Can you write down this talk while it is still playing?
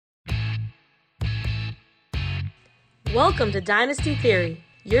Welcome to Dynasty Theory,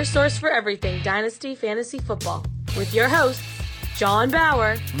 your source for everything Dynasty Fantasy Football, with your hosts, John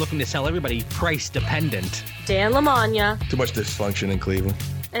Bauer. Looking to sell everybody price dependent. Dan Lamagna. Too much dysfunction in Cleveland.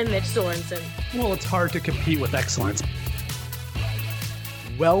 And Mitch Sorensen. Well, it's hard to compete with excellence.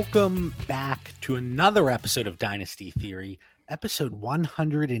 Welcome back to another episode of Dynasty Theory, episode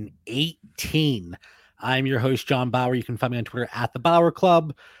 118. I'm your host, John Bauer. You can find me on Twitter at The Bauer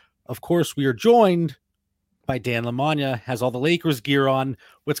Club. Of course, we are joined by Dan Lamagna, has all the Lakers gear on.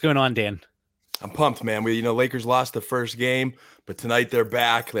 What's going on, Dan? I'm pumped, man. Lakers lost the first game, but tonight they're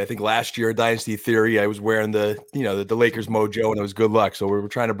back. I think last year, Dynasty Theory, I was wearing the Lakers mojo, and it was good luck. So we're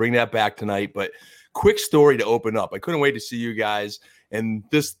trying to bring that back tonight. But quick story to open up. I couldn't wait to see you guys, and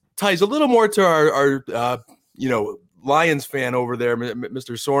this ties a little more to our Lions fan over there,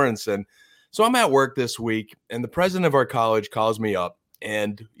 Mr. Sorensen. So I'm at work this week, and the president of our college calls me up.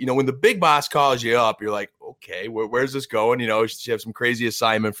 And, when the big boss calls you up, you're like, okay, where's this going? She has some crazy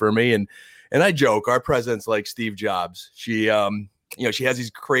assignment for me. And I joke, our president's like Steve Jobs. She has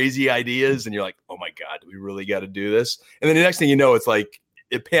these crazy ideas and you're like, oh my God, do we really got to do this? And then the next thing you know, it's like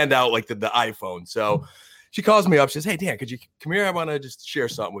it panned out like the iPhone. So she calls me up. She says, hey, Dan, could you come here? I want to just share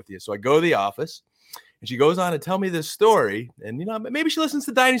something with you. So I go to the office and she goes on to tell me this story. And, maybe she listens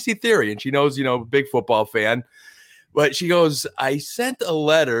to Dynasty Theory and she knows, big football fan. But she goes, I sent a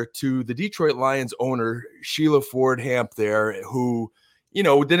letter to the Detroit Lions owner, Sheila Ford Hamp there, who,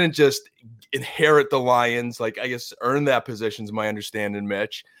 didn't just inherit the Lions, like I guess earned that position is my understanding,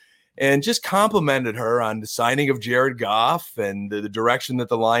 Mitch, and just complimented her on the signing of Jared Goff and the direction that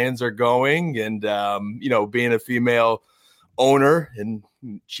the Lions are going and, being a female owner. And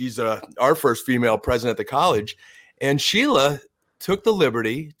she's our first female president at the college. And Sheila took the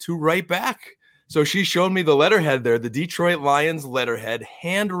liberty to write back. So she showed me the letterhead there, the Detroit Lions letterhead,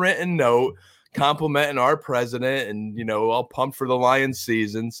 handwritten note complimenting our president and, all pumped for the Lions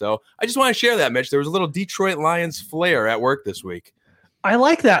season. So I just want to share that, Mitch. There was a little Detroit Lions flair at work this week. I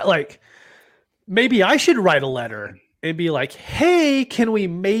like that. Like, maybe I should write a letter and be like, hey, can we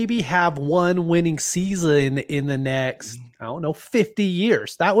maybe have one winning season in the next, 50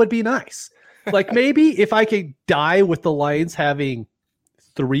 years? That would be nice. Like, maybe if I could die with the Lions having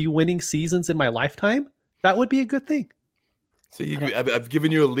 3 winning seasons in my lifetime, that would be a good thing. So I've given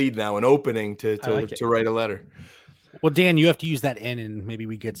you a lead now, an opening to write a letter. Well, Dan, you have to use that in, and maybe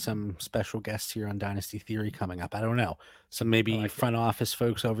we get some special guests here on Dynasty Theory coming up. I don't know. Some maybe front office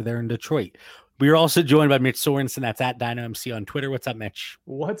folks over there in Detroit. We are also joined by Mitch Sorensen. That's at DynoMC on Twitter. What's up, Mitch?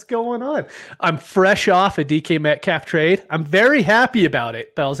 What's going on? I'm fresh off a DK Metcalf trade. I'm very happy about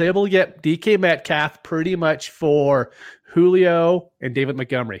it, but I was able to get DK Metcalf pretty much for Julio and David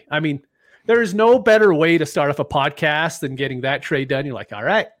Montgomery. I mean, there is no better way to start off a podcast than getting that trade done. You're like, all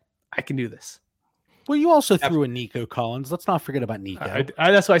right, I can do this. Well, you also threw in Nico Collins. Let's not forget about Nico.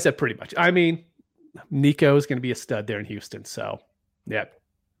 That's what I said pretty much. I mean, Nico is going to be a stud there in Houston. So, yeah.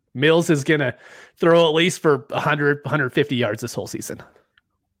 Mills is going to throw at least for 100, 150 yards this whole season.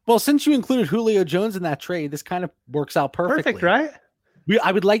 Well, since you included Julio Jones in that trade, this kind of works out perfectly. Perfect, right?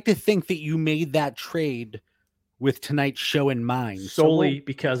 I would like to think that you made that trade with tonight's show in mind. Solely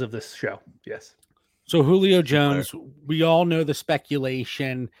because of this show, yes. So Julio Jones, we all know the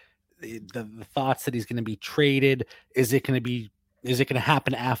speculation, the thoughts that he's going to be traded. Is it going to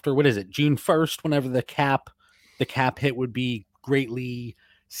happen after, what is it, June 1st, whenever the cap hit would be greatly,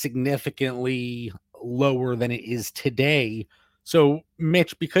 significantly lower than it is today. So,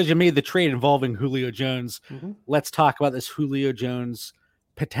 Mitch, because you made the trade involving Julio Jones, Let's talk about this Julio Jones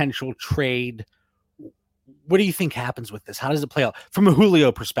potential trade. What do you think happens with this? How does it play out from a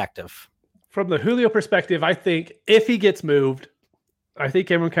Julio perspective? From the Julio perspective, I think if he gets moved, I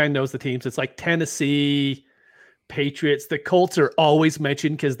think everyone kind of knows the teams. It's like Tennessee, Patriots. The Colts are always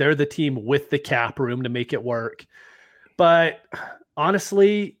mentioned because they're the team with the cap room to make it work. But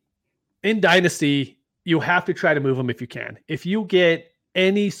honestly, in Dynasty, you have to try to move them if you can. If you get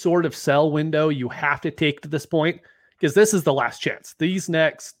any sort of sell window, you have to take to this point because this is the last chance.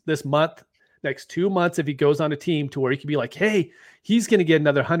 Next 2 months, if he goes on a team to where he could be like, hey, he's going to get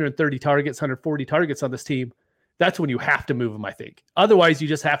another 130 targets, 140 targets on this team, that's when you have to move him, I think. Otherwise, you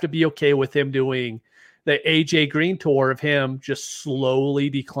just have to be okay with him doing the AJ Green tour of him just slowly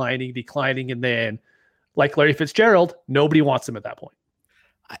declining. And then, like Larry Fitzgerald, nobody wants him at that point.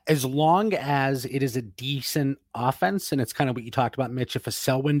 As long as it is a decent offense, and it's kind of what you talked about, Mitch, if a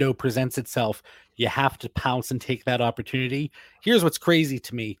sell window presents itself, you have to pounce and take that opportunity. Here's what's crazy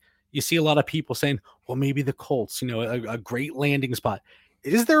to me. You see a lot of people saying, well, maybe the Colts, a great landing spot.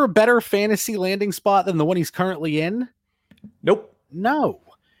 Is there a better fantasy landing spot than the one he's currently in? Nope. No.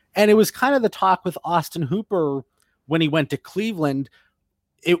 And it was kind of the talk with Austin Hooper when he went to Cleveland,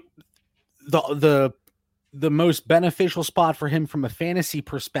 the most beneficial spot for him from a fantasy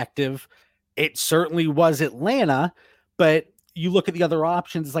perspective, it certainly was Atlanta, but you look at the other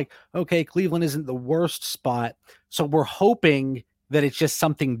options, it's like, okay, Cleveland isn't the worst spot. So we're hoping that it's just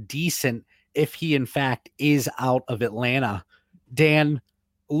something decent if he in fact is out of Atlanta. Dan,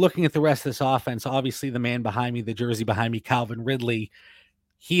 looking at the rest of this offense, obviously the man behind me, the jersey behind me, Calvin Ridley,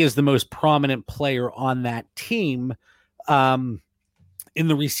 he is the most prominent player on that team. In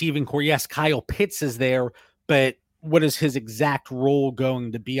the receiving core, yes, Kyle Pitts is there, but what is his exact role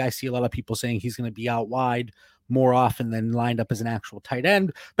going to be? I see a lot of people saying he's going to be out wide more often than lined up as an actual tight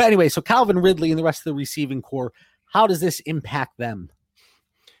end. But anyway, so Calvin Ridley and the rest of the receiving core, how does this impact them?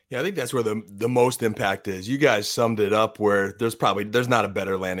 Yeah, I think that's where the most impact is. You guys summed it up where there's not a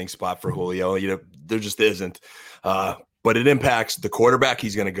better landing spot for Julio. There just isn't. But it impacts the quarterback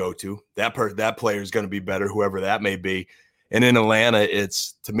he's going to go to. That player is going to be better, whoever that may be. And in Atlanta, it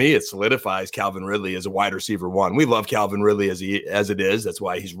solidifies Calvin Ridley as a wide receiver one. We love Calvin Ridley as it is. That's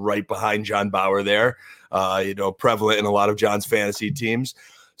why he's right behind John Bauer there. Prevalent in a lot of John's fantasy teams.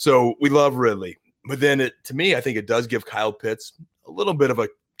 So we love Ridley. But then to me, I think it does give Kyle Pitts a little bit of a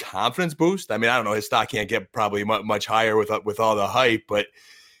confidence boost. I mean, I don't know, his stock can't get probably much higher with all the hype, but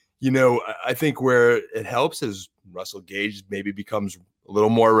I think where it helps is Russell Gage maybe becomes a little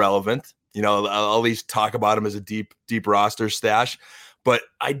more relevant. I'll at least talk about him as a deep roster stash. But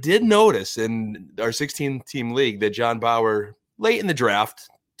I did notice in our 16-team league that John Bauer, late in the draft,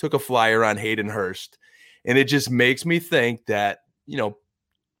 took a flyer on Hayden Hurst. And it just makes me think that,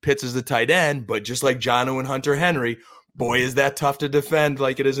 Pitts is the tight end, but just like Jonnu and Hunter Henry, boy, is that tough to defend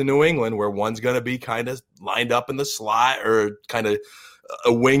like it is in New England, where one's going to be kind of lined up in the slot or kind of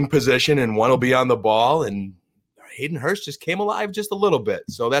a wing position and one will be on the ball. And Hayden Hurst just came alive just a little bit.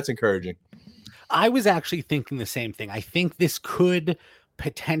 So that's encouraging. I was actually thinking the same thing. I think this could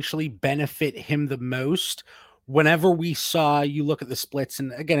potentially benefit him the most. Whenever we saw, you look at the splits,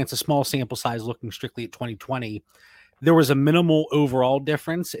 and again, it's a small sample size looking strictly at 2020, there was a minimal overall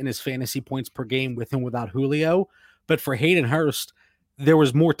difference in his fantasy points per game with and without Julio. But for Hayden Hurst, there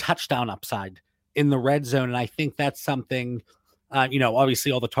was more touchdown upside in the red zone. And I think that's something,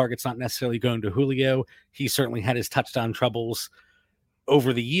 obviously all the targets not necessarily going to Julio. He certainly had his touchdown troubles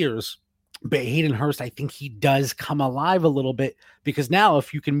over the years. But Hayden Hurst, I think he does come alive a little bit, because now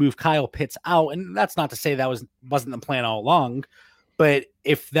if you can move Kyle Pitts out, and that's not to say that wasn't the plan all along, but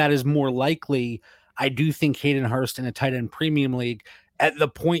if that is more likely, I do think Hayden Hurst in a tight end premium league, at the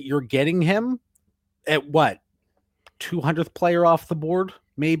point you're getting him, at what, 200th player off the board,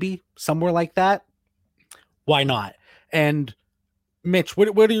 maybe somewhere like that. Why not? And Mitch,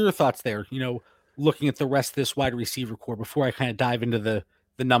 what are your thoughts there? Looking at the rest of this wide receiver core before I kind of dive into the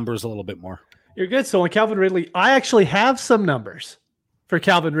numbers a little bit more. You're good. So on Calvin Ridley, I actually have some numbers for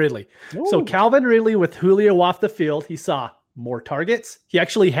Calvin Ridley. Ooh. So Calvin Ridley with Julio off the field, he saw more targets. He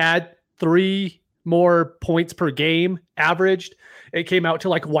actually had 3 more points per game averaged. It came out to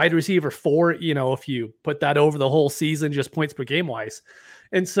like wide receiver 4, if you put that over the whole season, just points per game wise.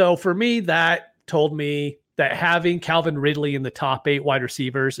 And so for me, that told me that having Calvin Ridley in the top 8 wide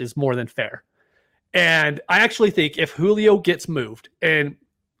receivers is more than fair. And I actually think if Julio gets moved, and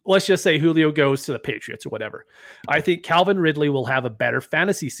let's just say Julio goes to the Patriots or whatever, I think Calvin Ridley will have a better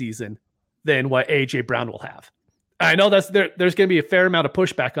fantasy season than what AJ Brown will have. I know there's going to be a fair amount of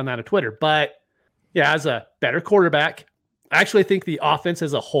pushback on that on Twitter, but yeah, as a better quarterback, I actually think the offense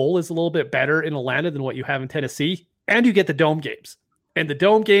as a whole is a little bit better in Atlanta than what you have in Tennessee. And you get the dome games. And the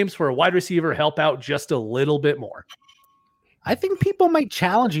dome games for a wide receiver help out just a little bit more. I think people might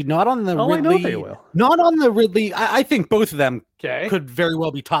challenge you, not on the Ridley. I know they will. Not on the Ridley. I think both of them could very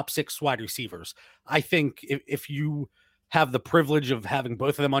well be top 6 wide receivers. I think if you have the privilege of having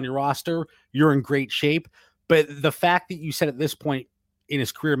both of them on your roster, you're in great shape. But the fact that you said at this point in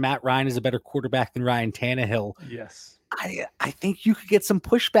his career, Matt Ryan is a better quarterback than Ryan Tannehill. Yes. I think you could get some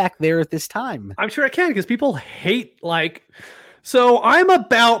pushback there at this time. I'm sure I can, because people hate so I'm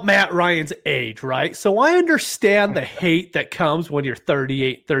about Matt Ryan's age, right? So I understand the hate that comes when you're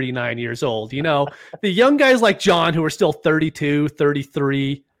 38, 39 years old. The young guys like John who are still 32,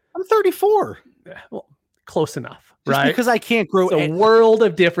 33. I'm 34. Well, close enough, Just right? Because I can't grow. It's a world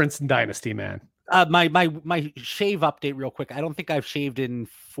of difference in Dynasty, man. My shave update real quick. I don't think I've shaved in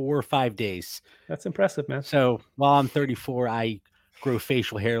 4 or 5 days. That's impressive, man. So while I'm 34, I grow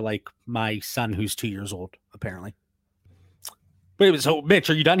facial hair like my son who's 2 years old, apparently. Wait, so Mitch,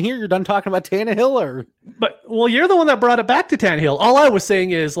 are you done here? You're done talking about Tannehill, or? Well, you're the one that brought it back to Tannehill. All I was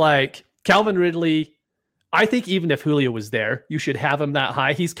saying is Calvin Ridley, I think even if Julio was there, you should have him that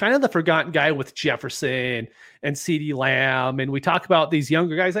high. He's kind of the forgotten guy with Jefferson and CeeDee Lamb. And we talk about these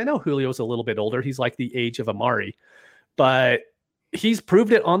younger guys. I know Julio's a little bit older. He's like the age of Amari, but he's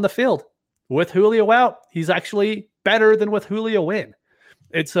proved it on the field. With Julio out, he's actually better than with Julio in.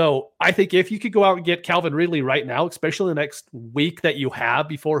 And so I think if you could go out and get Calvin Ridley right now, especially the next week that you have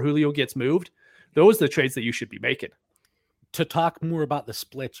before Julio gets moved, those are the trades that you should be making. To talk more about the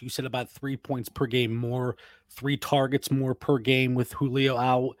splits, you said about 3 points per game more, 3 targets more per game with Julio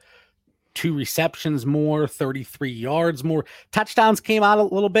out, 2 receptions more, 33 yards more. Touchdowns came out a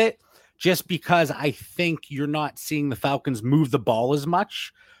little bit just because I think you're not seeing the Falcons move the ball as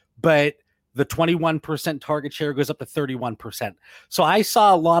much, but the 21% target share goes up to 31%. So I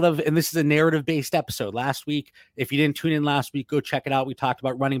saw a lot of, and this is a narrative-based episode last week. If you didn't tune in last week, go check it out. We talked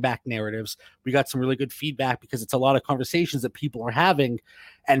about running back narratives. We got some really good feedback because it's a lot of conversations that people are having.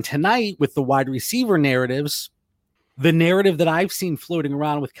 And tonight with the wide receiver narratives, the narrative that I've seen floating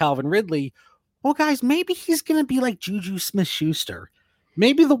around with Calvin Ridley, well, guys, maybe he's going to be like Juju Smith-Schuster.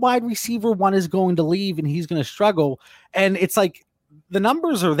 Maybe the wide receiver one is going to leave and he's going to struggle. And it's like the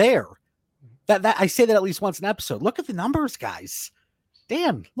numbers are there. That I say that at least once an episode. Look at the numbers, guys.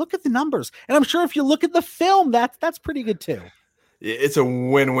 Damn, look at the numbers. And I'm sure if you look at the film, that's pretty good too. It's a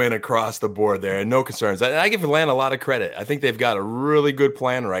win-win across the board there, and no concerns. I give Atlanta a lot of credit. I think they've got a really good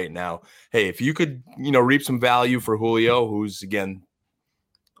plan right now. Hey, if you could, reap some value for Julio, who's again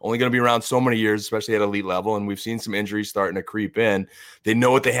only going to be around so many years, especially at elite level, and we've seen some injuries starting to creep in. They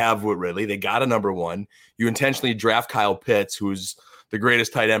know what they have with Ridley. They got a number one. You intentionally draft Kyle Pitts, who's the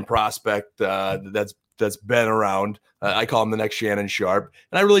greatest tight end prospect that's been around. I call him the next Shannon Sharp.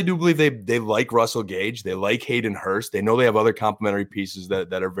 And I really do believe they like Russell Gage. They like Hayden Hurst. They know they have other complementary pieces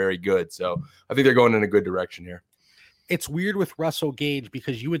that are very good. So I think they're going in a good direction here. It's weird with Russell Gage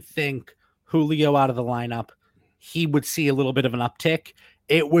because you would think Julio out of the lineup, he would see a little bit of an uptick.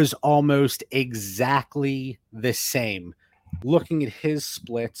 It was almost exactly the same. Looking at his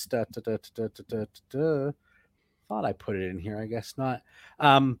splits, thought I put it in here, I guess not.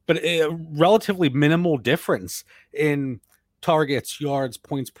 But a relatively minimal difference in targets, yards,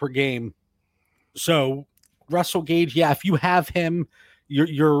 points per game. So Russell Gage, yeah, if you have him,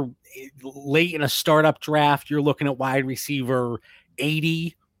 you're late in a startup draft, you're looking at wide receiver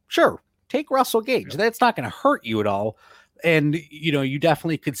 80. Sure, take Russell Gage. That's not going to hurt you at all. And, you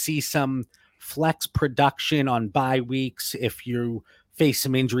definitely could see some flex production on bye weeks if you face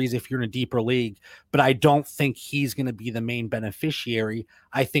some injuries if you're in a deeper league, but I don't think he's going to be the main beneficiary.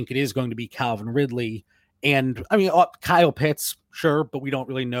 I think it is going to be Calvin Ridley. And Kyle Pitts, sure, but we don't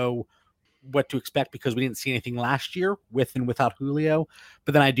really know what to expect because we didn't see anything last year with and without Julio.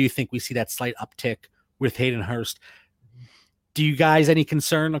 But then I do think we see that slight uptick with Hayden Hurst. Do you guys any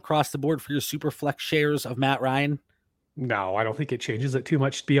concern across the board for your super flex shares of Matt Ryan? No, I don't think it changes it too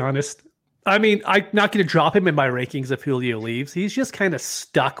much, to be honest. I'm not going to drop him in my rankings if Julio leaves. He's just kind of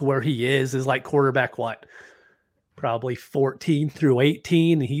stuck where he is like quarterback, probably 14 through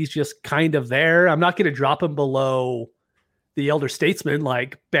 18. He's just kind of there. I'm not going to drop him below the elder statesman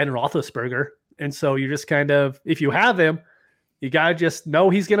like Ben Roethlisberger. And so you're just kind of, if you have him, you got to just know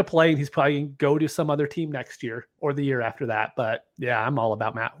he's going to play and he's probably going to go to some other team next year or the year after that. But yeah, I'm all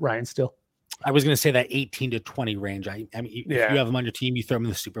about Matt Ryan still. I was going to say that 18 to 20 range. I mean, if you have him on your team, you throw him in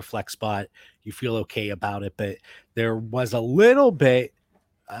the super flex spot, you feel okay about it. But there was a little bit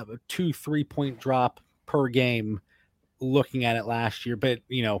of a 2-3 point drop per game looking at it last year. But,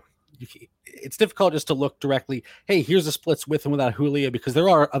 it's difficult just to look directly. Hey, here's the splits with and without Julio, because there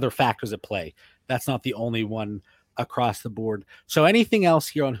are other factors at play. That's not the only one across the board. So anything else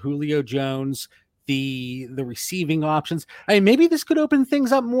here on Julio Jones, the receiving options? I mean, maybe this could open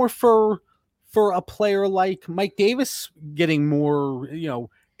things up more for a player like Mike Davis getting more,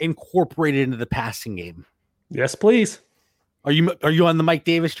 incorporated into the passing game. Yes, please. Are you on the Mike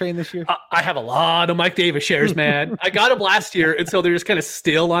Davis train this year? I have a lot of Mike Davis shares, man. I got him last year, and so they're just kind of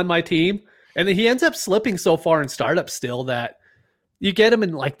still on my team. And then he ends up slipping so far in startup still that you get him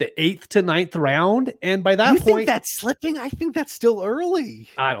in like the 8th to 9th round. And by that point, think that's slipping? I think that's still early.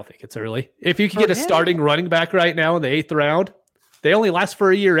 I don't think it's early. If you can get a starting running back right now in the 8th round, they only last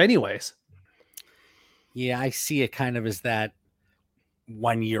for a year anyways. Yeah, I see it kind of as that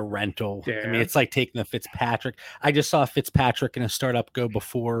 1-year rental. Yeah. I mean, it's like taking the Fitzpatrick. I just saw Fitzpatrick in a startup go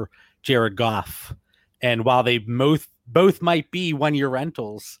before Jared Goff. And while they both might be 1-year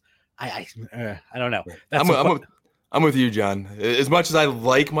rentals, I don't know. I'm with you, John. As much as I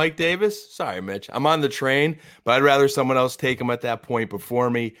like Mike Davis, sorry, Mitch, I'm on the train, but I'd rather someone else take him at that point before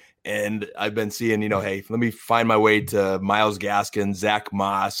me. And I've been seeing, hey, let me find my way to Myles Gaskin, Zach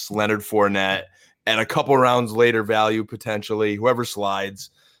Moss, Leonard Fournette, at a couple rounds later value potentially. Whoever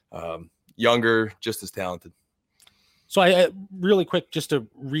slides, younger, just as talented. So I really quick, just to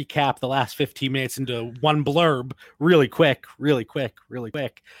recap the last 15 minutes into one blurb, really quick.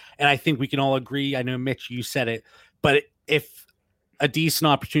 And I think we can all agree. I know, Mitch, you said it, but if a decent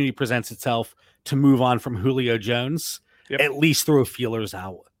opportunity presents itself to move on from Julio Jones, at least throw feelers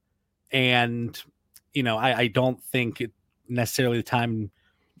out. And, I don't think it necessarily the time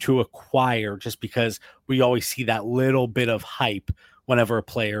to acquire, just because we always see that little bit of hype whenever a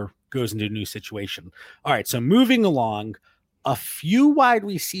player goes into a new situation. All right, so moving along, a few wide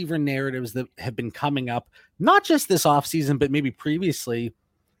receiver narratives that have been coming up, not just this offseason, but maybe previously,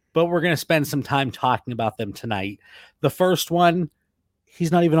 but we're going to spend some time talking about them tonight. The first one,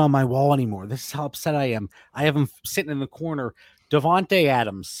 he's not even on my wall anymore. This is how upset I am. I have him sitting in the corner. Davante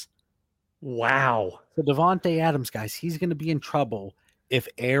Adams. Wow. So Davante Adams, guys, he's going to be in trouble if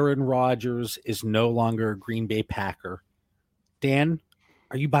Aaron Rodgers is no longer a Green Bay Packer. Dan,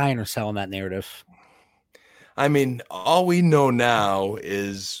 are you buying or selling that narrative? I mean, all we know now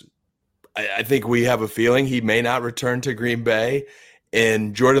is I think we have a feeling he may not return to Green Bay,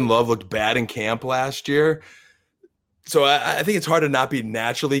 and Jordan Love looked bad in camp last year. So I think it's hard to not be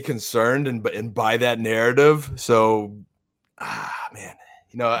naturally concerned and buy that narrative. So, man,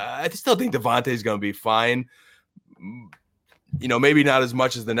 I still think Davante's going to be fine. Maybe not as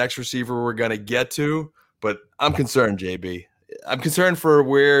much as the next receiver we're going to get to, but I'm concerned, JB. I'm concerned for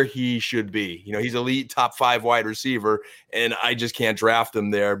where he should be. He's elite top 5 wide receiver, and I just can't draft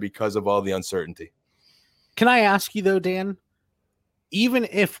him there because of all the uncertainty. Can I ask you though, Dan, even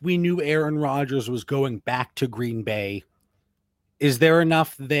if we knew Aaron Rodgers was going back to Green Bay, is there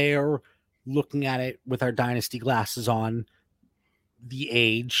enough there, looking at it with our dynasty glasses on, the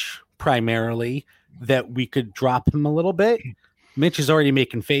age primarily, that we could drop him a little bit? Mitch is already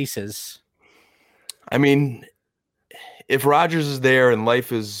making faces. I mean, if Rodgers is there and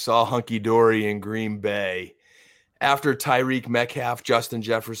life is all hunky-dory in Green Bay, after Tyreek Metcalf, Justin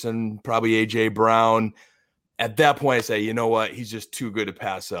Jefferson, probably A.J. Brown, at that point I say, you know what, he's just too good to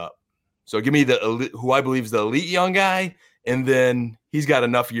pass up. So give me who I believe is the elite young guy, and then he's got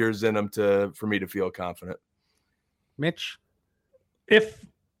enough years in him for me to feel confident. Mitch?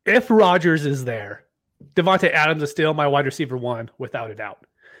 If Rodgers is there, Davante Adams is still my wide receiver 1, without a doubt.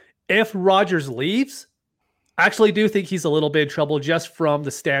 If Rodgers leaves, I actually do think he's a little bit in trouble just from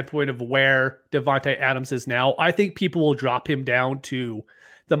the standpoint of where Davante Adams is now. I think people will drop him down to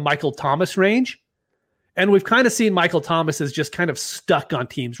the Michael Thomas range. And we've kind of seen Michael Thomas is just kind of stuck on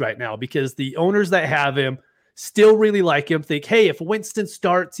teams right now because the owners that have him still really like him, think, hey, if Winston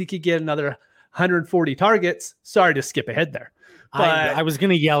starts, he could get another 140 targets. Sorry to skip ahead there. But I was going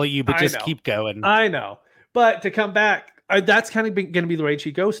to yell at you, but just keep going. I know. But to come back, that's kind of going to be the range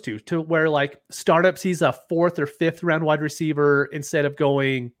he goes to where like startups, he's a 4th or 5th round wide receiver instead of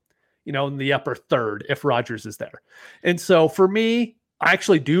going, in the upper 3rd if Rodgers is there. And so for me, I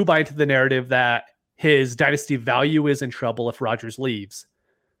actually do buy into the narrative that his dynasty value is in trouble if Rodgers leaves,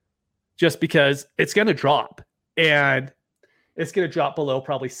 just because it's going to drop, and it's going to drop below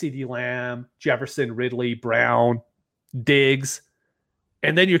probably CeeDee Lamb, Jefferson, Ridley, Brown, Diggs.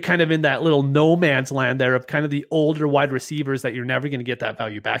 And then you're kind of in that little no man's land there of kind of the older wide receivers that you're never going to get that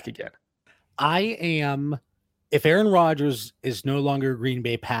value back again. If Aaron Rodgers is no longer a Green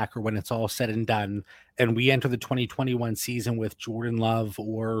Bay Packer when it's all said and done, and we enter the 2021 season with Jordan Love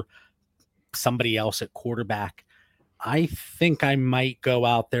or somebody else at quarterback, I think I might go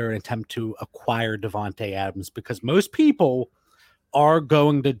out there and attempt to acquire Davante Adams, because most people are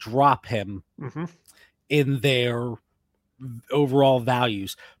going to drop him in their overall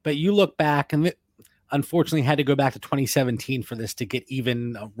values. But you look back, and unfortunately had to go back to 2017 for this to get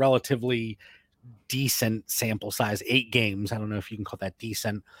even a relatively decent sample size, 8 games. I don't know if you can call that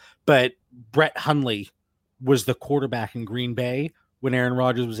decent, but Brett Hundley was the quarterback in Green Bay when Aaron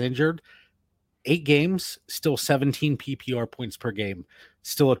Rodgers was injured. 8 games, still 17 PPR points per game,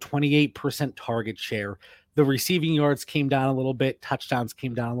 still a 28% target share. The receiving yards came down a little bit, touchdowns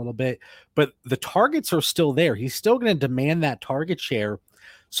came down a little bit, but the targets are still there. He's still going to demand that target share.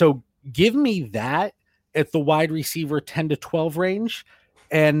 So give me that at the wide receiver 10 to 12 range,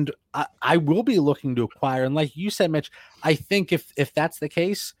 and I will be looking to acquire. And like you said, Mitch, I think if that's the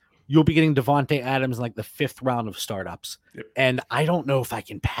case, you'll be getting Davante Adams in like the 5th round of startups. Yep. And I don't know if I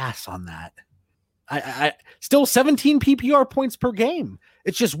can pass on that. I still 17 PPR points per game.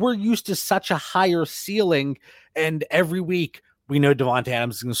 It's just we're used to such a higher ceiling, and every week we know Davante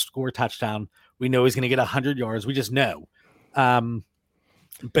Adams is going to score a touchdown. We know he's going to get 100 yards. We just know.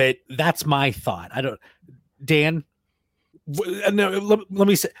 But that's my thought. Dan, no, let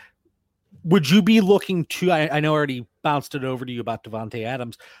me say, would you be looking to, I know I already bounced it over to you about Devontae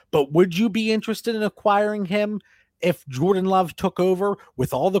Adams, but would you be interested in acquiring him if Jordan Love took over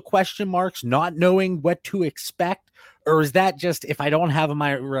with all the question marks, not knowing what to expect? Or is that just, if I don't have him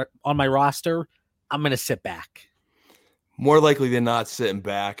on my roster, I'm going to sit back? More likely than not sitting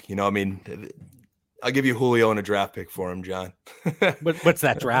back. I mean, I'll give you Julio and a draft pick for him, John. What's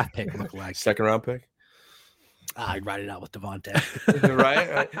that draft pick look like? Second round pick. I'd ride it out with Devontae.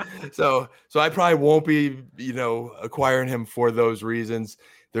 right. So I probably won't be, acquiring him for those reasons.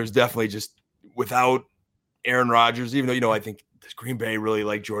 There's definitely just, without Aaron Rodgers, even though, I think Green Bay really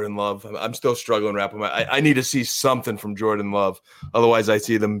like Jordan Love, I'm still struggling wrapping my, I need to see something from Jordan Love. Otherwise I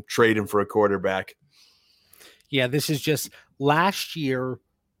see them trading for a quarterback. Yeah. This is just last year.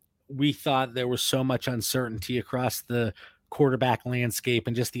 We thought there was so much uncertainty across the quarterback landscape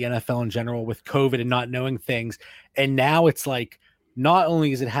and just the NFL in general with COVID and not knowing things. And now it's like, not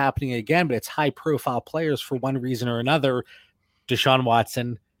only is it happening again, but it's high profile players for one reason or another. Deshaun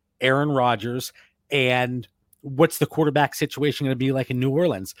Watson, Aaron Rodgers, and what's the quarterback situation going to be like in New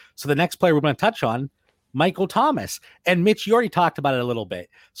Orleans? So the next player we're going to touch on, Michael Thomas. And Mitch, you already talked about it a little bit.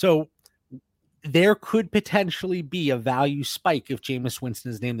 So there could potentially be a value spike if Jameis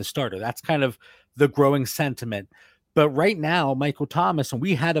Winston is named the starter. That's kind of the growing sentiment. But right now, Michael Thomas, and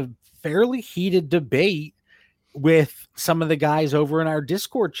we had a fairly heated debate with some of the guys over in our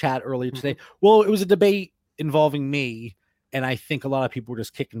Discord chat earlier today. Well, it was a debate involving me, and I think a lot of people were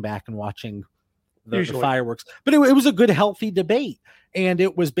just kicking back and watching the fireworks. But it was a good, healthy debate. And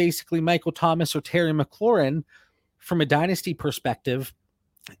it was basically Michael Thomas or Terry McLaurin from a dynasty perspective.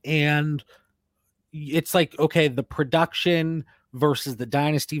 And it's like, okay, the production versus the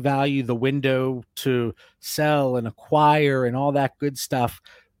dynasty value, the window to sell and acquire and all that good stuff.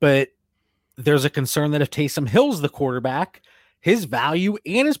 But there's a concern that if Taysom Hill's the quarterback, his value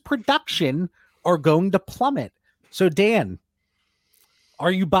and his production are going to plummet. So Dan,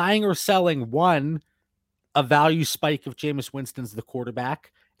 are you buying or selling, one, a value spike if Jameis Winston's the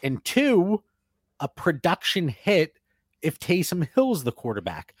quarterback, and two, a production hit if Taysom Hill's the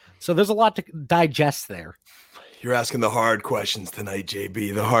quarterback? So there's a lot to digest there. You're asking the hard questions tonight,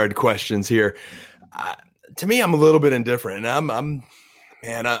 JB, the hard questions here. To me, I'm a little bit indifferent,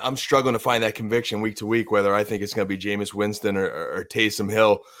 and I'm struggling to find that conviction week to week, whether I think it's going to be Jameis Winston or Taysom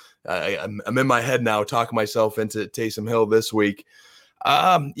Hill. I'm in my head now, talking myself into Taysom Hill this week.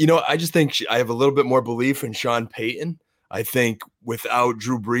 I just think I have a little bit more belief in Sean Payton. I think without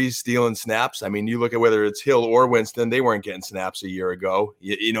Drew Brees stealing snaps, I mean, you look at whether it's Hill or Winston, they weren't getting snaps a year ago.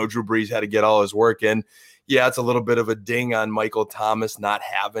 Drew Brees had to get all his work in. Yeah, it's a little bit of a ding on Michael Thomas not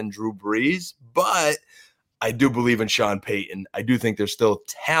having Drew Brees, but I do believe in Sean Payton. I do think there's still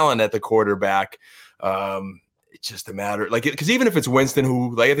talent at the quarterback. It's just a matter, because even if it's Winston,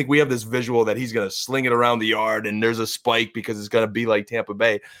 who, I think we have this visual that he's going to sling it around the yard and there's a spike because it's going to be like Tampa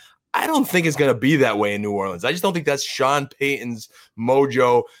Bay. I don't think it's going to be that way in New Orleans. I just don't think that's Sean Payton's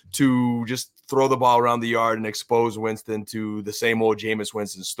mojo to just throw the ball around the yard and expose Winston to the same old Jameis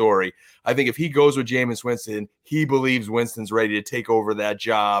Winston story. I think if he goes with Jameis Winston, he believes Winston's ready to take over that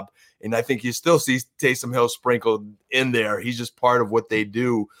job. And I think you still see Taysom Hill sprinkled in there. He's just part of what they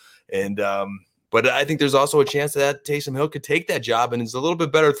do. And, but I think there's also a chance that Taysom Hill could take that job and is a little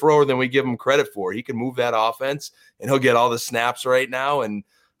bit better thrower than we give him credit for. He can move that offense and he'll get all the snaps right now. And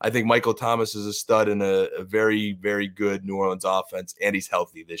I think Michael Thomas is a stud in a very, very good New Orleans offense, and he's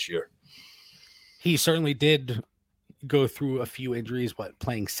healthy this year. He certainly did go through a few injuries,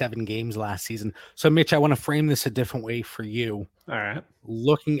 playing 7 games last season. So, Mitch, I want to frame this a different way for you. All right.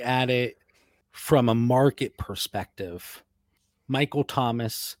 Looking at it from a market perspective, Michael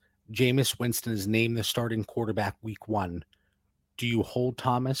Thomas, Jameis Winston is named the starting quarterback week 1. Do you hold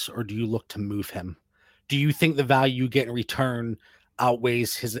Thomas or do you look to move him? Do you think the value you get in return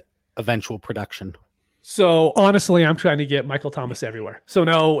outweighs his eventual production? So honestly, I'm trying to get Michael Thomas everywhere. So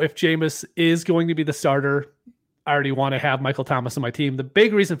no, if Jameis is going to be the starter, I already want to have Michael Thomas on my team. The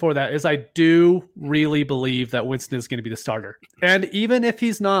big reason for that is I do really believe that Winston is going to be the starter. And even if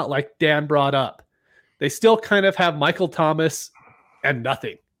he's not, like Dan brought up, they still kind of have Michael Thomas and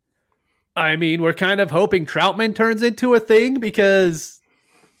nothing. I mean, we're kind of hoping Troutman turns into a thing because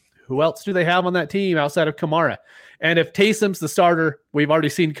who else do they have on that team outside of Kamara? And if Taysom's the starter, we've already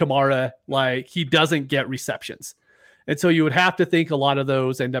seen Kamara, he doesn't get receptions. And so you would have to think a lot of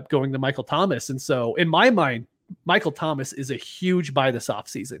those end up going to Michael Thomas. And so in my mind, Michael Thomas is a huge buy this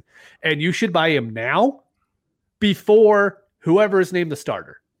offseason. And you should buy him now before whoever is named the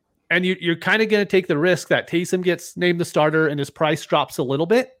starter. And you're kind of going to take the risk that Taysom gets named the starter and his price drops a little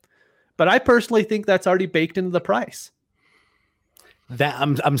bit. But I personally think that's already baked into the price. that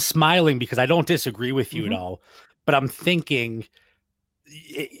I'm smiling because I don't disagree with you at all, but I'm thinking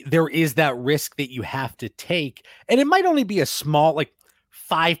there is that risk that you have to take, and it might only be a small, like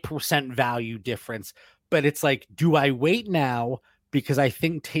 5% value difference, but it's like, do I wait now because I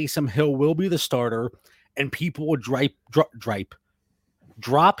think Taysom Hill will be the starter and people will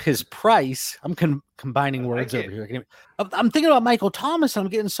drop his price? I'm combining words over here. I'm thinking about Michael Thomas, and I'm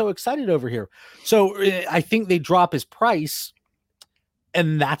getting so excited over here. So I think they drop his price,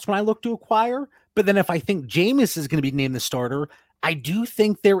 and that's when I look to acquire. But then if I think Jameis is going to be named the starter, I do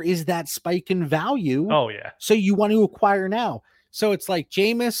think there is that spike in value. Oh, yeah. So you want to acquire now. So it's like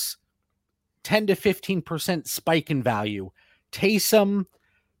Jameis, 10 to 15% spike in value. Taysom,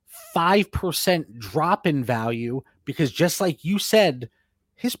 5% drop in value, because just like you said,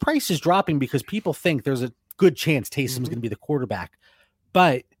 his price is dropping because people think there's a good chance Taysom's going to be the quarterback.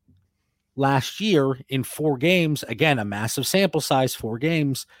 But last year in 4 games, again, a massive sample size, 4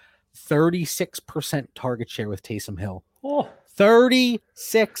 games, 36% target share with Taysom Hill.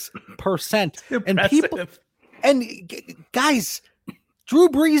 36%. And people, and guys, Drew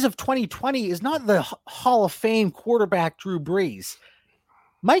Brees of 2020 is not the Hall of Fame quarterback Drew Brees.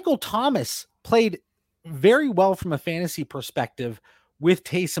 Michael Thomas played very well from a fantasy perspective with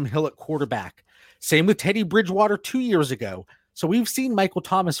Taysom Hill at quarterback. Same with Teddy Bridgewater 2 years ago. So we've seen Michael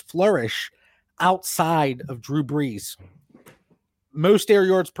Thomas flourish outside of Drew Brees. Most air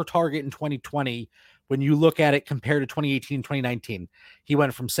yards per target in 2020, when you look at it compared to 2018 and 2019, he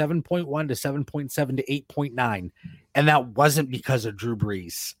went from 7.1 to 7.7 to 8.9. And that wasn't because of Drew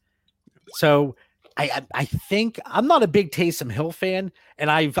Brees. So I think I'm not a big Taysom Hill fan, and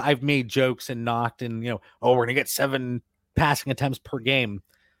I've made jokes and knocked and, we're going to get 7 passing attempts per game.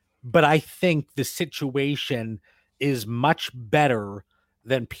 But I think the situation is much better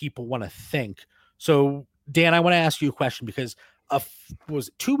than people want to think. So, Dan, I want to ask you a question, because was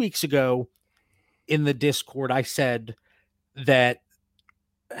 2 weeks ago in the Discord, I said that,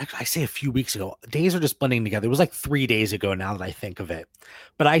 actually, I say a few weeks ago, days are just blending together. It was like 3 days ago now that I think of it.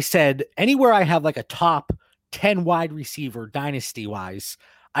 But I said anywhere I have like a top 10 wide receiver dynasty wise,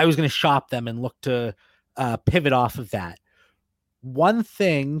 I was going to shop them and look to pivot off of that. One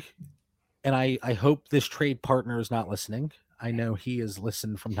thing, and I hope this trade partner is not listening. I know he is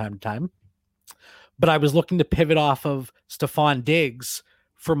listened from time to time. But I was looking to pivot off of Stephon Diggs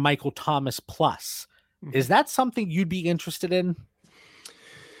for Michael Thomas plus. Is that something you'd be interested in?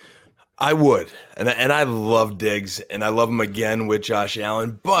 I would. And I love Diggs, and I love him again with Josh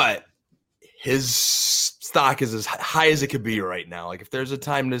Allen, but his stock is as high as it could be right now. Like, if there's a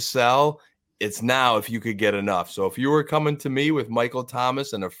time to sell, it's now if you could get enough. So if you were coming to me with Michael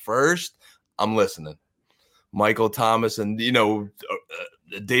Thomas and a first, I'm listening. Michael Thomas and,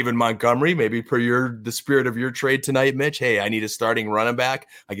 David Montgomery, maybe per the spirit of your trade tonight, Mitch. Hey, I need a starting running back.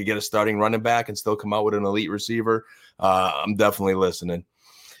 I could get a starting running back and still come out with an elite receiver. I'm definitely listening.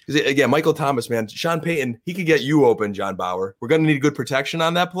 Again, Michael Thomas, man, Sean Payton, he could get you open, John Bauer. We're going to need good protection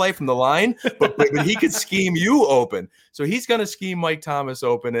on that play from the line, but he could scheme you open. So he's going to scheme Mike Thomas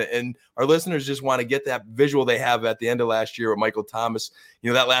open, and our listeners just want to get that visual they have at the end of last year with Michael Thomas.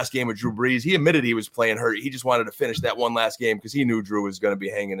 That last game with Drew Brees, he admitted he was playing hurt. He just wanted to finish that one last game because he knew Drew was going to be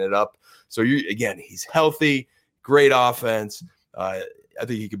hanging it up. So, he's healthy, great offense. I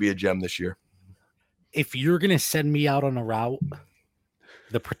think he could be a gem this year. If you're going to send me out on a route,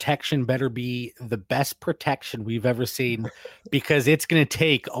 the protection better be the best protection we've ever seen, because it's going to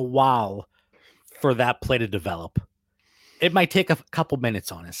take a while for that play to develop. It might take a couple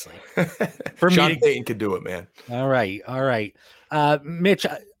minutes, honestly. Sean Payton could do it, man. All right. Mitch,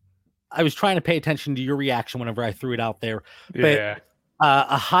 I was trying to pay attention to your reaction whenever I threw it out there. Yeah. But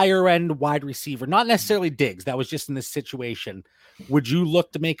a higher end wide receiver, not necessarily Diggs, that was just in this situation. Would you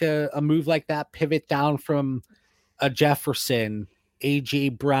look to make a move like that, pivot down from a Jefferson,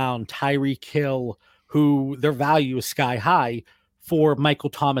 AJ Brown, Tyreek Hill, who their value is sky high, for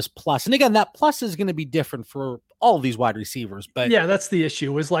Michael Thomas plus? And again, that plus is going to be different for all of these wide receivers. But yeah, that's the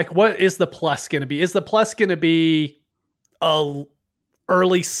issue, is like, what is the plus going to be? Is the plus going to be a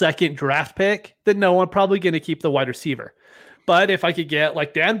early second draft pick? Then no, I'm probably going to keep the wide receiver. But if I could get,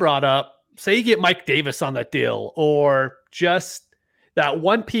 like Dan brought up, say you get Mike Davis on that deal, or just that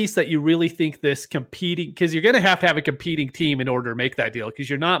one piece that you really think this competing, because you're going to have a competing team in order to make that deal, because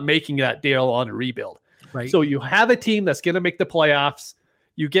you're not making that deal on a rebuild. Right. So you have a team that's going to make the playoffs.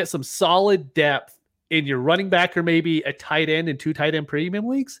 You get some solid depth in your running back, or maybe a tight end in 2 tight end premium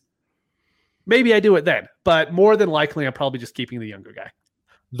leagues. Maybe I do it then, but more than likely, I'm probably just keeping the younger guy.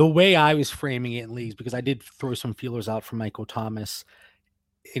 The way I was framing it in leagues, because I did throw some feelers out for Michael Thomas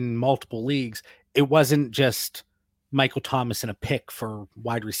in multiple leagues, it wasn't just Michael Thomas and a pick for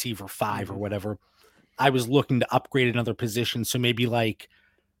wide receiver 5 or whatever, I was looking to upgrade another position. So maybe like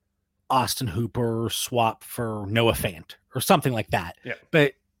Austin Hooper swap for Noah Fant or something like that. Yeah.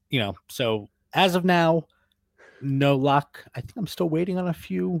 But, so as of now, no luck. I think I'm still waiting on a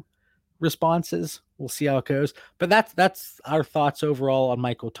few responses. We'll see how it goes. But that's our thoughts overall on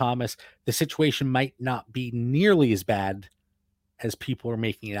Michael Thomas. The situation might not be nearly as bad as people are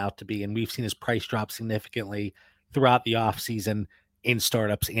making it out to be. And we've seen his price drop significantly throughout the offseason in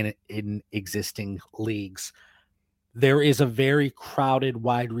startups and in existing leagues. There is a very crowded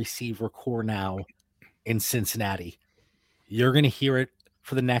wide receiver core now in Cincinnati. You're going to hear it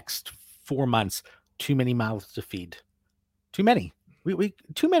for the next 4 months. Too many mouths to feed. Too many. We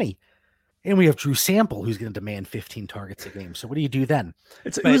too many. And we have Drew Sample, who's going to demand 15 targets a game. So what do you do then?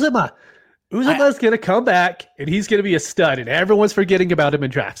 It's Uzomah. Uzomah's going to come back, and he's going to be a stud, and everyone's forgetting about him in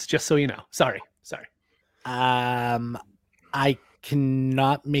drafts, just so you know. Sorry. I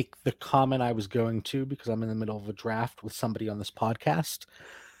cannot make the comment I was going to because I'm in the middle of a draft with somebody on this podcast,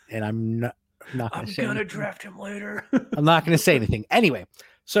 and I'm not going to say anything. draft him later. I'm not going to say anything. Anyway,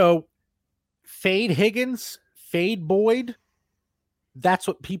 so fade Higgins, fade Boyd. That's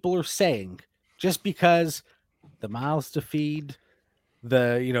what people are saying. Just because the miles to feed,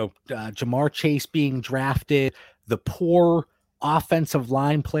 the Jamar Chase being drafted, the poor offensive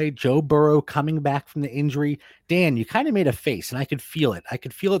line play, Joe Burrow coming back from the injury. Dan, you kind of made a face, and I could feel it. I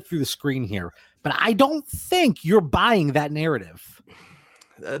could feel it through the screen here. But I don't think you're buying that narrative.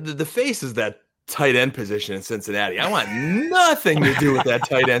 The face is that tight end position in Cincinnati. I want nothing to do with that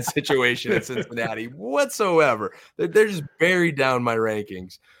tight end situation in Cincinnati whatsoever. They're just buried down my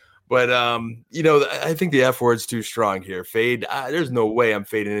rankings. But, I think the F word's too strong here. Fade. There's no way I'm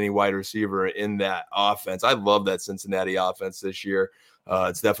fading any wide receiver in that offense. I love that Cincinnati offense this year.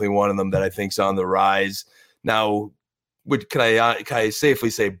 It's definitely one of them that I think's on the rise. Now, can I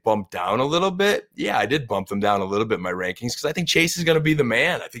safely say bump down a little bit? Yeah, I did bump them down a little bit in my rankings because I think Chase is going to be the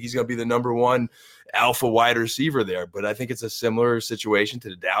man. I think he's going to be the number one alpha wide receiver there. But I think it's a similar situation to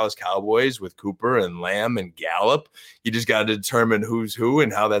the Dallas Cowboys with Cooper and Lamb and Gallup. You just got to determine who's who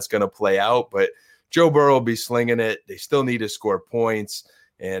and how that's going to play out. But Joe Burrow will be slinging it. They still need to score points.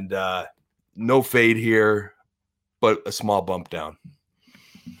 And no fade here, but a small bump down.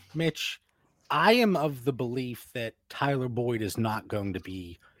 Mitch, I am of the belief that Tyler Boyd is not going to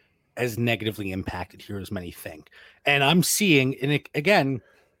be as negatively impacted here as many think. And I'm seeing, and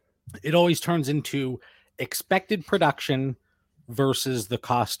it always turns into expected production versus the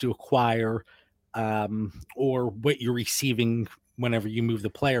cost to acquire or what you're receiving whenever you move the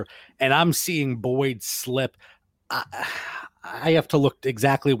player. And I'm seeing Boyd slip. I have to look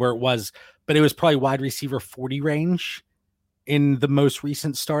exactly where it was, but it was probably wide receiver 40 range in the most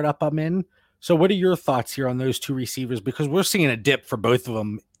recent startup I'm in. So what are your thoughts here on those two receivers? Because we're seeing a dip for both of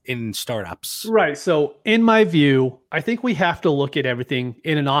them in startups. Right. So in my view, I think we have to look at everything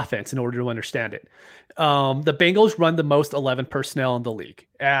in an offense in order to understand it. The Bengals run the most 11 personnel in the league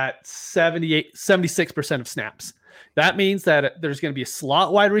at 76% of snaps. That means that there's going to be a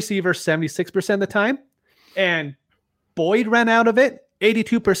slot wide receiver 76% of the time, and Boyd ran out of it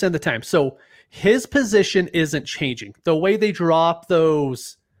 82% of the time. So his position isn't changing. The way they drop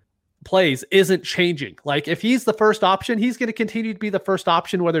those plays isn't changing. Like if he's the first option, he's going to continue to be the first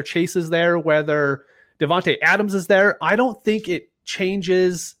option, whether Chase is there, whether Devontae Adams is there. I don't think it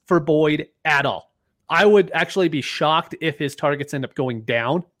changes for Boyd at all. I would actually be shocked if his targets end up going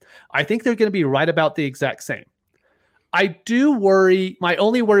down. I think they're going to be right about the exact same. I do worry. My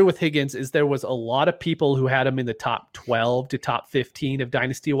only worry with Higgins is there was a lot of people who had him in the top 12 to top 15 of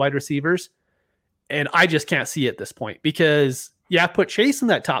dynasty wide receivers. And I just can't see it at this point because put Chase in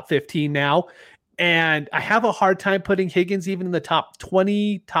that top 15 now. And I have a hard time putting Higgins even in the top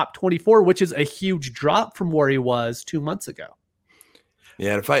 20, top 24, which is a huge drop from where he was 2 months ago.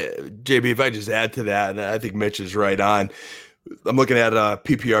 Yeah. And if I just add to that, I think Mitch is right on. I'm looking at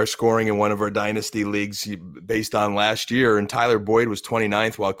PPR scoring in one of our dynasty leagues based on last year, and Tyler Boyd was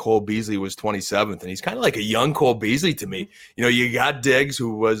 29th while Cole Beasley was 27th. And he's kind of like a young Cole Beasley to me. You got Diggs,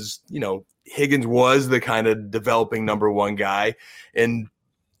 who was, Higgins was the kind of developing number one guy. And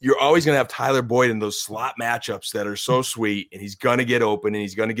you're always going to have Tyler Boyd in those slot matchups that are so sweet, and he's going to get open and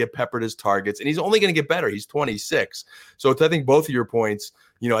he's going to get peppered his targets, and he's only going to get better. He's 26. So I think both of your points,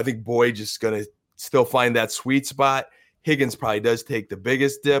 I think Boyd just going to still find that sweet spot. Higgins probably does take the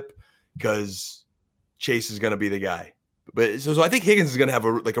biggest dip because Chase is going to be the guy. But so I think Higgins is going to have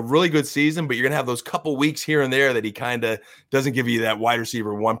a really good season, but you're going to have those couple weeks here and there that he kind of doesn't give you that wide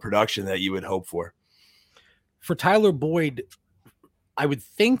receiver one production that you would hope for. For Tyler Boyd, I would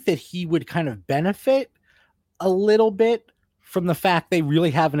think that he would kind of benefit a little bit from the fact they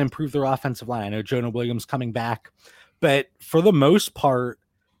really haven't improved their offensive line. I know Jonah Williams coming back, but for the most part,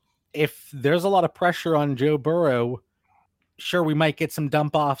 if there's a lot of pressure on Joe Burrow, sure, we might get some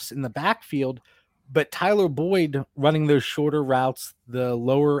dump offs in the backfield, but Tyler Boyd running those shorter routes, the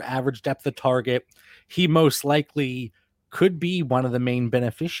lower average depth of target, he most likely could be one of the main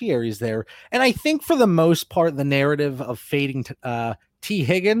beneficiaries there. And I think for the most part, the narrative of fading T.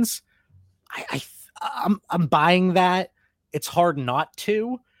 Higgins, I'm buying that. It's hard not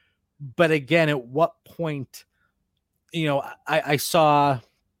to, but again, at what point, I saw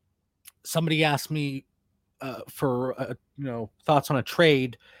somebody ask me for thoughts on a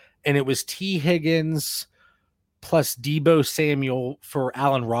trade, and it was T. Higgins plus Deebo Samuel for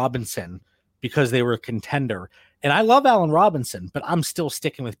Allen Robinson because they were a contender. And I love Allen Robinson, but I'm still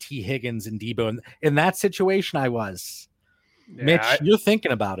sticking with T. Higgins and Deebo. And in that situation, I was. Yeah, Mitch, you're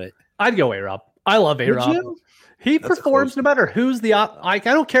thinking about it. I'd go A-Rob. I love A-Rob. He performs no matter who's I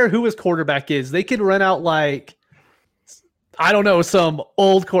don't care who his quarterback is. They could run out I don't know, some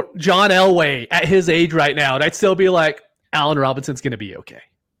old John Elway at his age right now, and I'd still be like, Allen Robinson's going to be okay.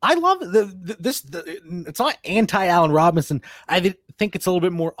 I love it's not anti-Allen Robinson. I think it's a little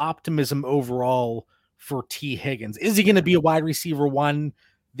bit more optimism overall for T. Higgins. Is he going to be a wide receiver 1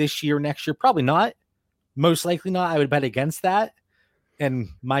 this year, next year? Probably not. Most likely not. I would bet against that. And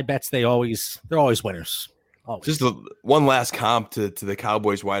my bets, they're always winners. Always. Just one last comp to the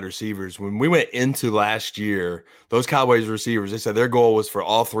Cowboys wide receivers. When we went into last year, those Cowboys receivers, they said their goal was for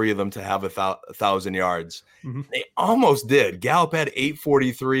all 3 of them to have 1,000 yards. Mm-hmm. They almost did. Gallup had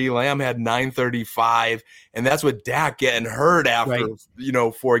 843, Lamb had 935, and that's with Dak getting hurt after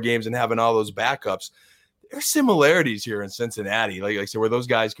 4 games and having all those backups. There's similarities here in Cincinnati, like I said, where those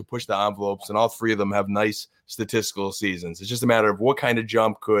guys could push the envelopes, and all 3 of them have nice statistical seasons. It's just a matter of what kind of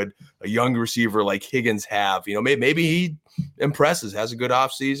jump could a young receiver like Higgins have. Maybe he impresses, has a good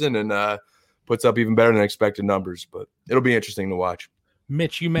offseason, and puts up even better than expected numbers. But it'll be interesting to watch.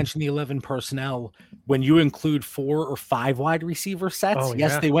 Mitch, you mentioned the 11 personnel. When you include 4 or 5 wide receiver sets,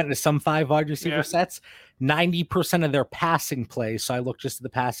 they went into some 5 wide receiver sets. 90% of their passing plays, so I looked just at the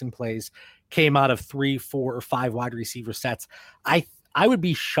passing plays, came out of 3, 4, or 5 wide receiver sets. I would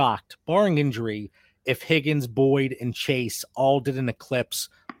be shocked, barring injury, if Higgins, Boyd, and Chase all did an eclipse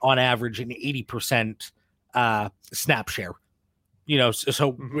on average an 80% snap share.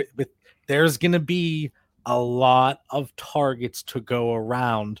 There's going to be a lot of targets to go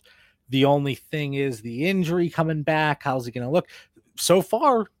around. The only thing is the injury coming back. How's it going to look? So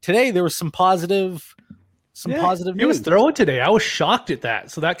far today, there was some positive news. He was throwing today. I was shocked at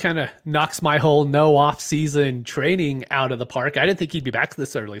that. So that kind of knocks my whole no off-season training out of the park. I didn't think he'd be back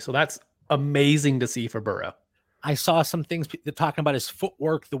this early. So that's amazing to see for Burrow. I saw some things talking about his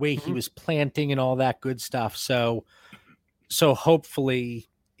footwork, the way he was planting and all that good stuff. So hopefully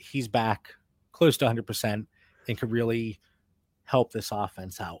he's back close to 100% and could really help this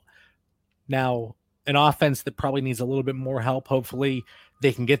offense out. Now, an offense that probably needs a little bit more help. Hopefully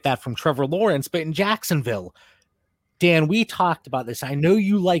they can get that from Trevor Lawrence, but in Jacksonville, Dan, we talked about this. I know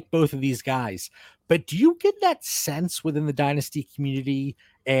you like both of these guys, but do you get that sense within the Dynasty community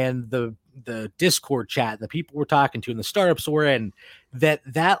and the Discord chat, the people we're talking to and the startups we're in,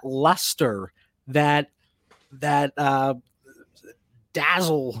 that luster, that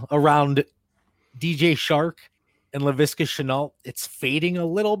dazzle around DJ Shark and Laviska Shenault, it's fading a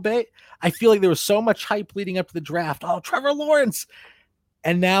little bit? I feel like there was so much hype leading up to the draft. Oh, Trevor Lawrence.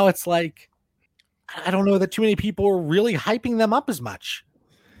 And now it's like, I don't know that too many people are really hyping them up as much.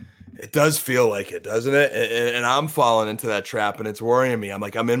 It does feel like it, doesn't it? And I'm falling into that trap, and it's worrying me.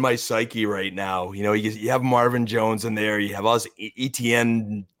 I'm in my psyche right now. You have Marvin Jones in there. You have all this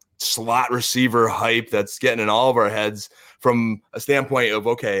ETN slot receiver hype that's getting in all of our heads from a standpoint of,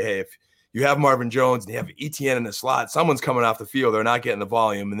 okay, hey, if you have Marvin Jones and you have ETN in the slot, someone's coming off the field. They're not getting the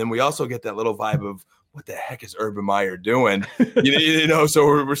volume. And then we also get that little vibe of, what the heck is Urban Meyer doing? So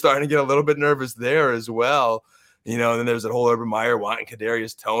we're starting to get a little bit nervous there as well. And then there's that whole Urban Meyer wanting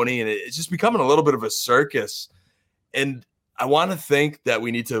Kadarius Toney, and it's just becoming a little bit of a circus. And I want to think that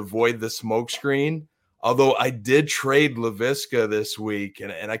we need to avoid the smokescreen. Although I did trade Laviska this week,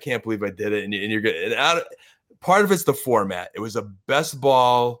 and I can't believe I did it. And you're good. And part of it's the format. It was a best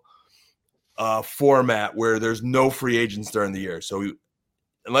ball format where there's no free agents during the year. So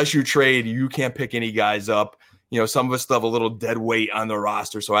unless you trade, you can't pick any guys up. Some of us still have a little dead weight on the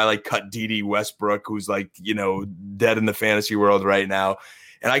roster. So I cut D.D. Westbrook, who's dead in the fantasy world right now.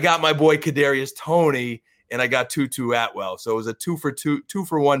 And I got my boy Kadarius Toney, and I got Tutu Atwell. So it was a 2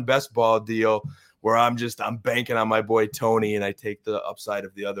 for 1 best ball deal where I'm banking on my boy Tony and I take the upside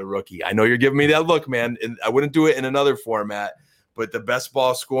of the other rookie. I know you're giving me that look, man, and I wouldn't do it in another format, but the best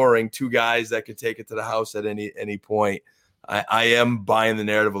ball scoring, 2 guys that could take it to the house at any point. I am buying the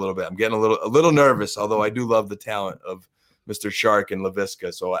narrative a little bit. I'm getting a little nervous, although I do love the talent of Mr. Shark and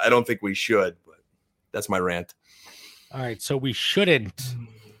Laviska. So I don't think we should, but that's my rant. All right. So we shouldn't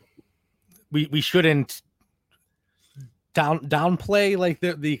downplay like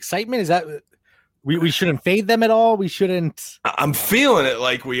the excitement. Is that we shouldn't fade them at all? We shouldn't. I'm feeling it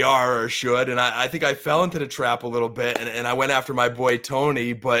like we are or should. And I think I fell into the trap a little bit and I went after my boy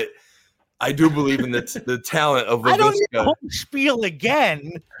Tony, but I do believe in the talent of Laviska. I don't need the whole spiel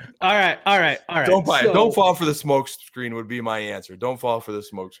again. All right. Don't buy it. Don't fall for the smoke screen would be my answer. Don't fall for the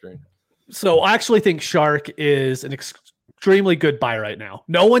smoke screen. So I actually think Shark is an extremely good buy right now.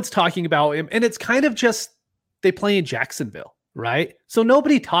 No one's talking about him. And it's kind of just they play in Jacksonville, right? So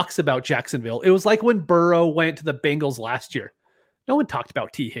nobody talks about Jacksonville. It was like when Burrow went to the Bengals last year. No one talked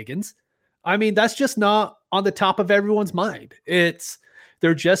about T. Higgins. I mean, that's just not on the top of everyone's mind.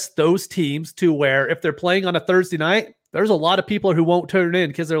 They're just those teams to where if they're playing on a Thursday night, there's a lot of people who won't turn in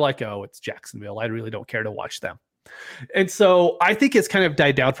because they're like, oh, it's Jacksonville. I really don't care to watch them. And so I think it's kind of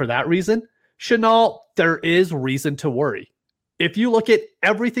died down for that reason. Shenault, there is reason to worry. If you look at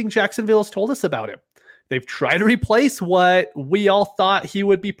everything Jacksonville has told us about him, they've tried to replace what we all thought he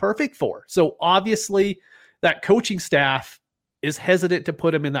would be perfect for. So obviously that coaching staff is hesitant to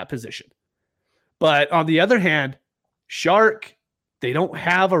put him in that position. But on the other hand, Shark, they don't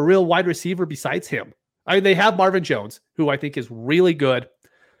have a real wide receiver besides him. They have Marvin Jones, who I think is really good.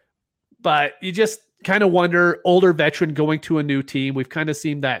 But you just kind of wonder, older veteran going to a new team. We've kind of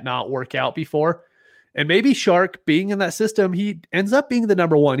seen that not work out before. And maybe Shark being in that system, he ends up being the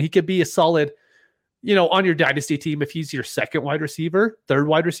number one. He could be a solid, on your dynasty team. If he's your second wide receiver, third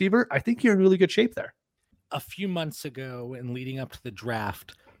wide receiver, I think you're in really good shape there. A few months ago and leading up to the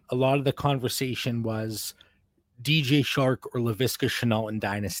draft, a lot of the conversation was DJ Shark or Laviska Shenault in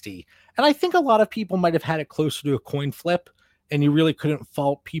Dynasty. And I think a lot of people might have had it closer to a coin flip, and you really couldn't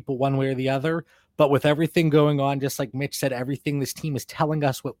fault people one way or the other. But with everything going on, just like Mitch said, everything this team is telling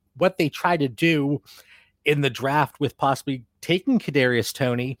us what they try to do in the draft with possibly taking Kadarius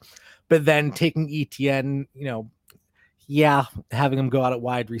Toney, but then taking ETN, having him go out at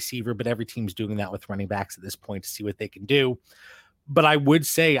wide receiver, but every team's doing that with running backs at this point to see what they can do. But I would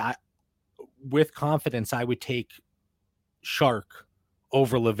say with confidence, I would take Shark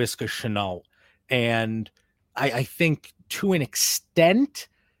over Laviska Shenault. And I think to an extent,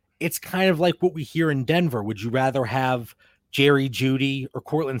 it's kind of like what we hear in Denver. Would you rather have Jerry Jeudy or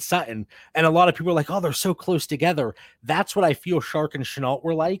Courtland Sutton? And a lot of people are like, oh, they're so close together. That's what I feel Shark and Shenault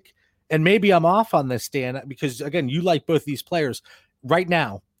were like. And maybe I'm off on this, Dan, because, again, you like both these players. Right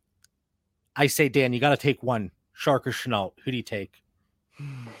now, I say, Dan, you got to take one, Shark or Shenault. Who do you take?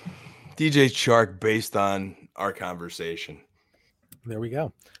 DJ Shark based on our conversation. There we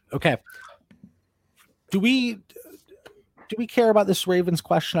go. Okay. Do we care about this Ravens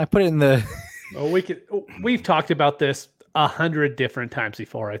question? I put it in the. We've talked about this 100 different times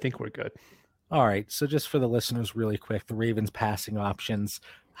before. I think we're good. All right. So just for the listeners, really quick, the Ravens passing options.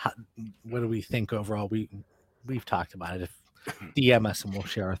 What do we think overall? We've talked about it. If DM us and we'll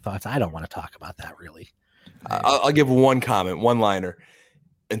share our thoughts. I don't want to talk about that really. I'll give one comment, one liner.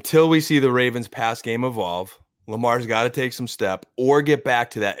 Until we see the Ravens pass game evolve, Lamar's got to take some step or get back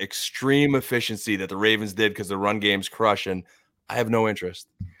to that extreme efficiency that the Ravens did because the run game's crushing. I have no interest.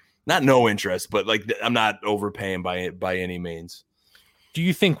 Not no interest, but I'm not overpaying by any means. Do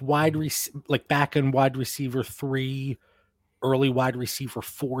you think back in wide receiver 3, early wide receiver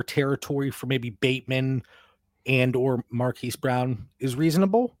 4 territory for maybe Bateman and or Marquise Brown is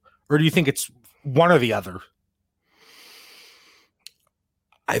reasonable? Or do you think it's one or the other?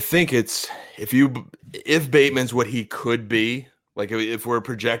 I think it's if Bateman's what he could be, like if we're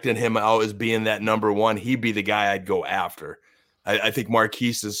projecting him out as being that number one, he'd be the guy I'd go after. I think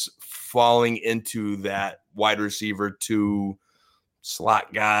Marquise is falling into that wide receiver 2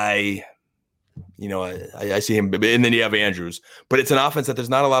 slot guy. I see him, and then you have Andrews, but it's an offense that there's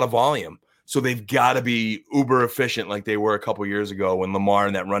not a lot of volume. So they've got to be uber efficient like they were a couple years ago when Lamar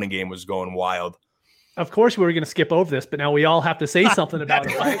and that running game was going wild. Of course, we were going to skip over this, but now we all have to say something about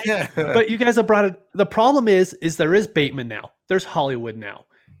it, right? But you guys have brought it. The problem is there is Bateman now. There's Hollywood now.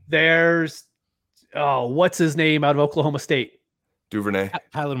 There's, what's his name out of Oklahoma State? Duvernay.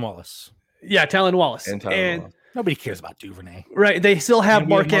 Tylan Wallace. Yeah, Tylan Wallace. And Wallace. Nobody cares about Duvernay. Right. They still have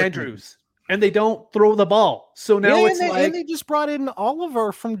Mark Andrews, and they don't throw the ball. So now and they just brought in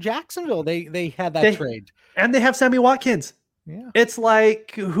Oliver from Jacksonville. They had that trade. And they have Sammy Watkins. Yeah. It's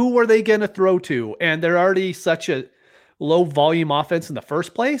like, who are they going to throw to? And they're already such a low volume offense in the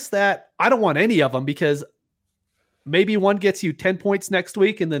first place that I don't want any of them, because maybe one gets you 10 points next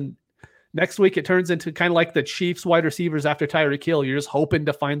week, and then next week it turns into kind of like the Chiefs wide receivers after Tyreek Hill. You're just hoping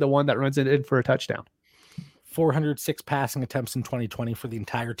to find the one that runs it in for a touchdown. 406 passing attempts in 2020 for the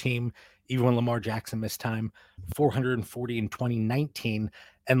entire team, even when Lamar Jackson missed time. 440 in 2019.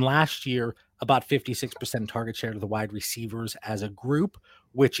 And last year, about 56% target share to the wide receivers as a group,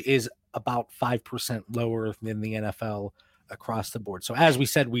 which is about 5% lower than the NFL across the board. So as we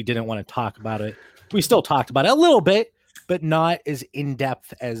said, we didn't want to talk about it. We still talked about it a little bit, but not as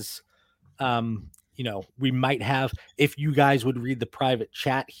in-depth as we might have. If you guys would read the private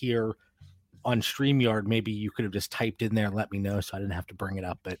chat here on StreamYard, maybe you could have just typed in there and let me know so I didn't have to bring it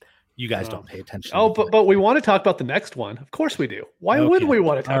up, but you guys don't pay attention. Oh, but we want to talk about the next one. Of course we do. Why would we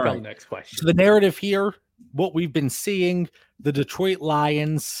want to talk about the next question? So the narrative here, what we've been seeing, the Detroit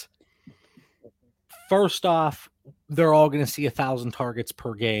Lions, first off, they're all going to see 1,000 targets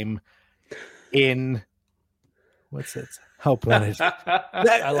per game in what's it? Help wanted.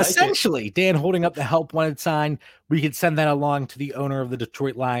 Essentially, Dan holding up the help wanted sign. We could send that along to the owner of the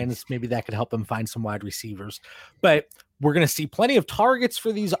Detroit Lions. Maybe that could help him find some wide receivers. But we're going to see plenty of targets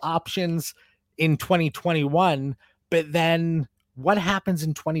for these options in 2021. But then what happens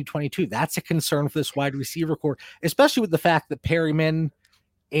in 2022? That's a concern for this wide receiver core, especially with the fact that Perryman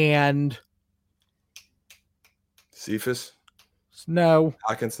and Cephas? No.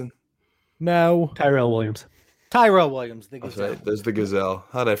 Hawkinson? No. Tyrell Williams. The Gazelle. Right. There's the Gazelle.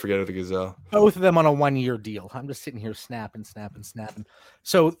 How did I forget of the Gazelle? Both of them on a 1-year deal. I'm just sitting here snapping.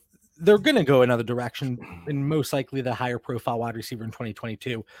 So they're going to go another direction, and most likely the higher profile wide receiver in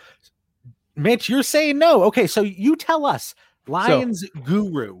 2022. Mitch, you're saying no. Okay, so you tell us, Lions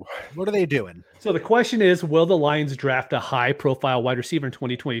guru, what are they doing? So the question is, will the Lions draft a high profile wide receiver in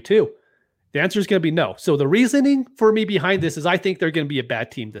 2022? The answer is going to be no. So the reasoning for me behind this is I think they're going to be a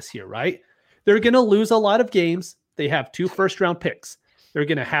bad team this year, right? They're going to lose a lot of games. They have 2 first-round picks. They're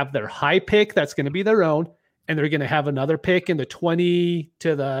going to have their high pick that's going to be their own, and they're going to have another pick in the 20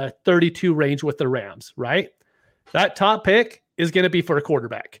 to the 32 range with the Rams, right? That top pick is going to be for a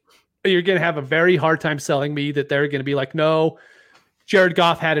quarterback. You're going to have a very hard time selling me that they're going to be like, no, Jared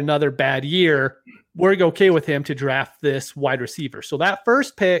Goff had another bad year. We're okay with him to draft this wide receiver. So that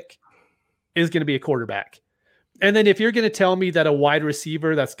first pick is going to be a quarterback. And then if you're going to tell me that a wide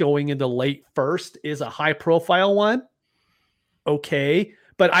receiver that's going into late first is a high profile one, okay.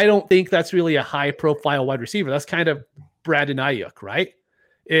 But I don't think that's really a high profile wide receiver. That's kind of Brandon Ayuk, right?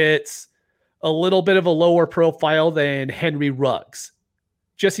 It's a little bit of a lower profile than Henry Ruggs.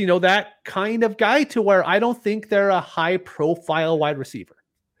 Just, that kind of guy, to where I don't think they're a high profile wide receiver.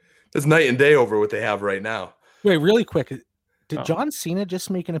 It's night and day over what they have right now. Wait, really quick. Did John Cena just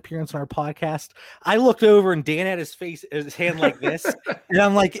make an appearance on our podcast? I looked over and Dan had his hand like this, and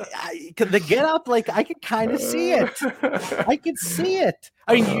I'm like, the get up, like I could kind of see it. I could see it.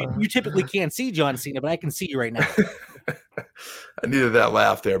 I mean, you typically can't see John Cena, but I can see you right now. I needed that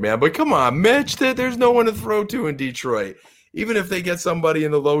laugh there, man. But come on, Mitch, there's no one to throw to in Detroit. Even if they get somebody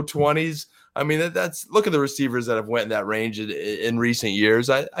in the low 20s, I mean, that's look at the receivers that have went in that range in recent years.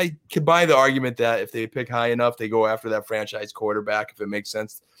 I could buy the argument that if they pick high enough, they go after that franchise quarterback, if it makes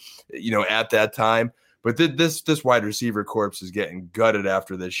sense, at that time. But this wide receiver corpse is getting gutted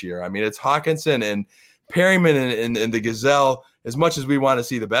after this year. I mean, it's Hawkinson and Perryman and the Gazelle. As much as we want to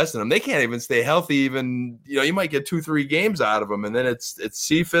see the best in them, they can't even stay healthy. Even you might get 2-3 games out of them, and then it's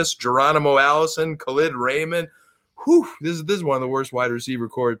Cephas, Geronimo Allison, Khalid Raymond. Whew, this is one of the worst wide receiver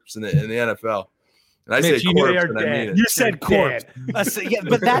corps in the NFL. And I say corpse, and I mean it. You said corpse. Yeah,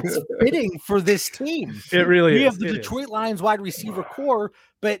 but that's fitting for this team. It really is. We have the Detroit Lions wide receiver core,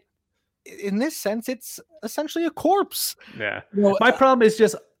 but in this sense, it's essentially a corpse. Yeah. My problem is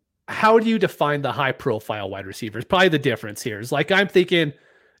just, how do you define the high-profile wide receivers? Probably the difference here is, like, I'm thinking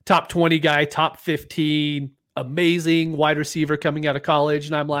top 20 guy, top 15, amazing wide receiver coming out of college,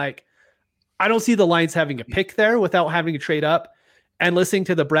 and I'm like, I don't see the Lions having a pick there without having to trade up. And listening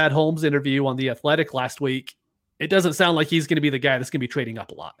to the Brad Holmes interview on The Athletic last week, it doesn't sound like he's going to be the guy that's going to be trading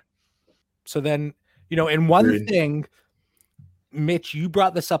up a lot. So then, and one thing, Mitch, you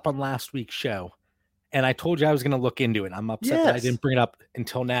brought this up on last week's show, and I told you I was going to look into it. I'm upset that I didn't bring it up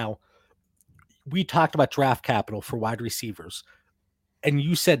until now. We talked about draft capital for wide receivers, and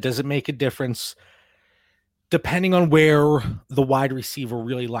you said, does it make a difference depending on where the wide receiver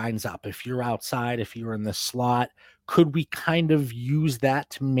really lines up? If you're outside, if you're in the slot, could we kind of use that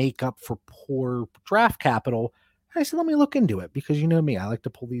to make up for poor draft capital? And I said, let me look into it, because you know me, I like to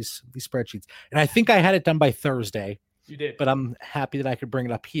pull these spreadsheets. And I think I had it done by Thursday. You did. But I'm happy that I could bring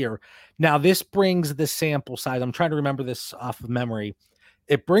it up here. Now, this brings the sample size. I'm trying to remember this off of memory.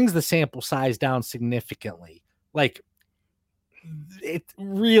 It brings the sample size down significantly. Like, it's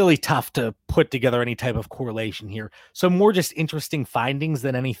really tough to put together any type of correlation here. So more just interesting findings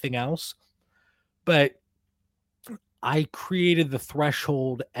than anything else. But I created the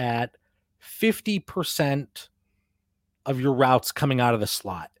threshold at 50% of your routes coming out of the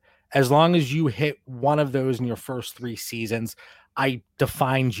slot. As long as you hit one of those in your first 3 seasons, I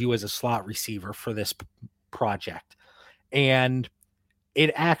defined you as a slot receiver for this project. And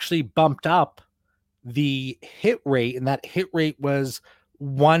it actually bumped up the hit rate, and that hit rate was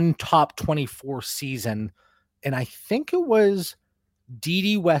one top 24 season. And I think it was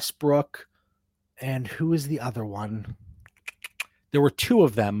D.D. Westbrook. And who is the other one? There were 2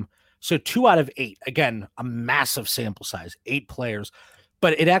 of them. So 2 out of 8. Again, a massive sample size, 8 players.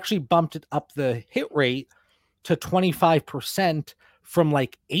 But it actually bumped it up the hit rate to 25% from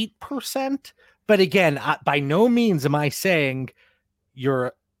like 8%. But again, by no means am I saying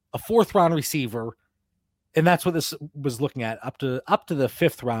you're a 4th round receiver. And that's what this was looking at up to the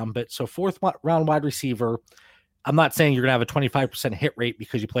 5th round. But so 4th round wide receiver, I'm not saying you're going to have a 25% hit rate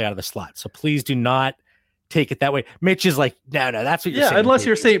because you play out of the slot. So please do not take it that way. Mitch is like, no, that's what you're saying. Yeah, unless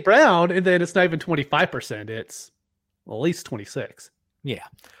you're St. Brown, and then it's not even 25%. It's at least 26. Yeah.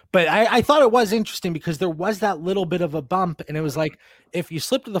 But I thought it was interesting because there was that little bit of a bump. And it was like, if you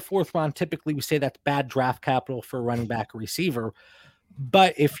slip to the 4th round, typically we say that's bad draft capital for a running back or receiver.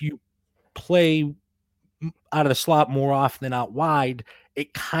 But if you play out of the slot more often than out wide,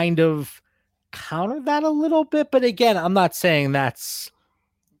 it kind of countered that a little bit. But again, I'm not saying that's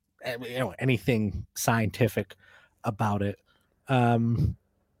anything scientific about it. Can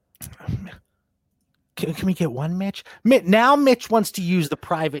we get one, Mitch? Now Mitch wants to use the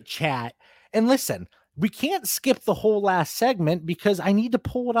private chat. And listen, we can't skip the whole last segment because I need to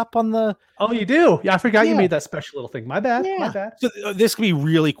pull it up on the... Oh, you do? Yeah, I forgot you made that special little thing. My bad. Yeah. My bad. So this can be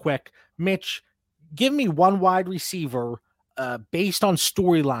really quick. Mitch, give me one wide receiver based on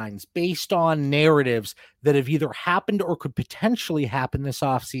storylines, based on narratives that have either happened or could potentially happen this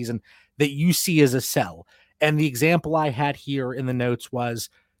offseason that you see as a sell. And the example I had here in the notes was,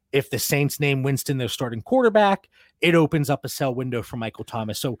 if the Saints name Winston their starting quarterback, it opens up a sell window for Michael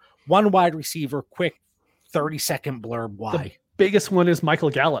Thomas. So one wide receiver, quick 30-second blurb. Why? The biggest one is Michael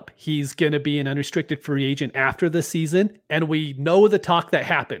Gallup. He's going to be an unrestricted free agent after the season. And we know the talk that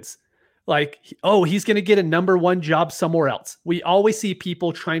happens. Like, oh, he's going to get a number 1 job somewhere else. We always see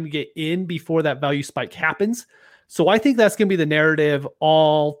people trying to get in before that value spike happens. So I think that's going to be the narrative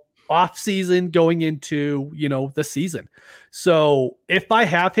all off season going into, the season. So if I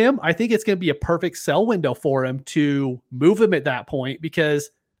have him, I think it's going to be a perfect sell window for him to move him at that point,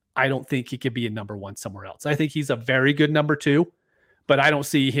 because I don't think he could be a number 1 somewhere else. I think he's a very good number 2, but I don't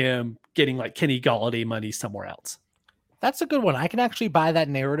see him getting like Kenny Golladay money somewhere else. That's a good one. I can actually buy that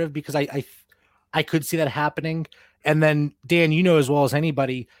narrative because I could see that happening. And then, Dan, as well as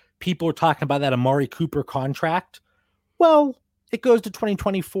anybody, people are talking about that Amari Cooper contract. Well, it goes to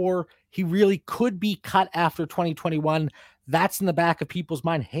 2024. He really could be cut after 2021. That's in the back of people's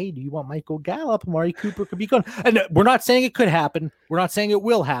mind. Hey, do you want Michael Gallup? Amari Cooper could be gone. And we're not saying it could happen. We're not saying it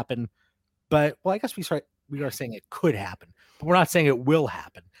will happen. But, well, I guess we are saying it could happen. But we're not saying it will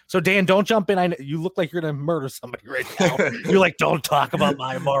happen. So, Dan, don't jump in. I know you look like you're going to murder somebody right now. You're like, don't talk about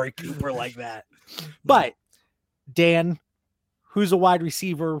my Amari Cooper like that. But, Dan, who's a wide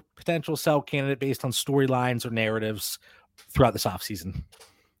receiver, potential sell candidate based on storylines or narratives throughout this offseason?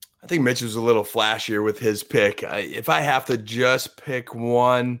 I think Mitch was a little flashier with his pick. If I have to just pick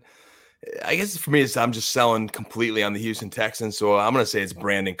one, I guess for me, I'm just selling completely on the Houston Texans. So I'm going to say it's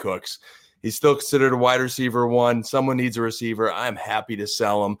Brandon Cooks. He's still considered a wide receiver 1. Someone needs a receiver. I'm happy to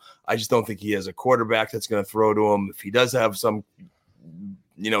sell him. I just don't think he has a quarterback that's going to throw to him. If he does have some,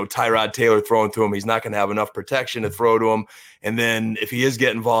 Tyrod Taylor throwing to him, he's not going to have enough protection to throw to him. And then if he is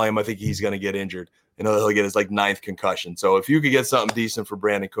getting volume, I think he's going to get injured. He'll get his 9th concussion. So if you could get something decent for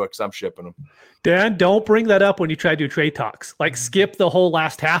Brandon Cooks, I'm shipping him. Dan, don't bring that up when you try to do trade talks. Skip the whole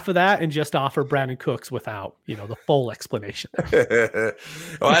last half of that and just offer Brandon Cooks without, the full explanation.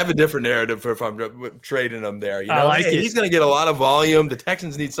 Well, I have a different narrative if I'm trading him there. I like it. He's going to get a lot of volume. The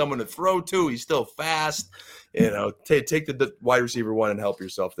Texans need someone to throw to. He's still fast. Take the wide receiver 1 and help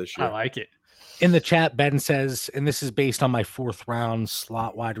yourself this year. I like it. In the chat, Ben says, and this is based on my 4th round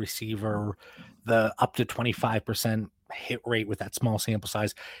slot wide receiver, the up to 25% hit rate with that small sample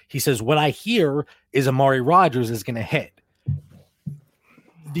size. He says, what I hear is Amari Rodgers is going to hit.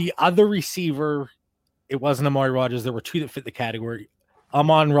 The other receiver, it wasn't Amari Rodgers. There were 2 that fit the category.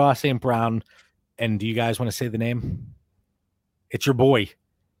 Amon-Ra St. Brown And do you guys want to say the name? It's your boy,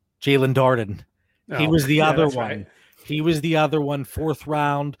 Jalen Darden. He was the other one. Right. He was the other one, 4th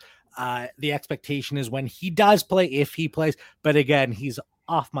round. The expectation is when he does play, if he plays. But again, he's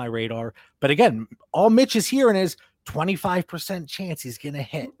off my radar. But again, all Mitch is hearing is 25% chance he's going to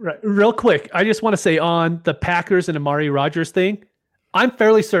hit. Right. Real quick, I just want to say on the Packers and Amari Rodgers thing, I'm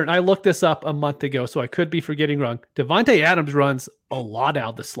fairly certain. I looked this up a month ago, so I could be forgetting wrong. Devontae Adams runs a lot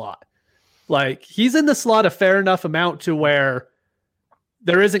out of the slot. Like, he's in the slot a fair enough amount to where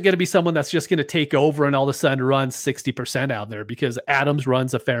there isn't going to be someone that's just going to take over and all of a sudden run 60% out there, because Adams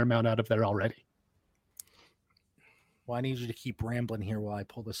runs a fair amount out of there already. Well, I need you to keep rambling here while I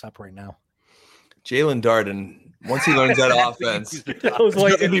pull this up right now. Jalen Darden, once he learns that offense, he's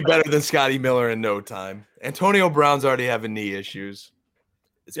going to be better than Scotty Miller in no time. Antonio Brown's already having knee issues.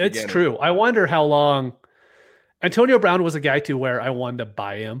 It's true. I wonder how long. Antonio Brown was a guy too where I wanted to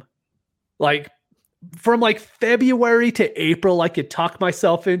buy him. Like, from like February to April, I could talk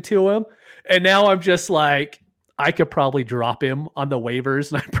myself into him. And now I'm just like, I could probably drop him on the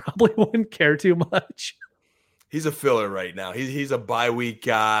waivers and I probably wouldn't care too much. He's a filler right now. He's a bye week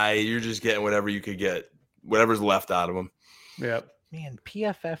guy. You're just getting whatever you could get, whatever's left out of him. Yeah. Man,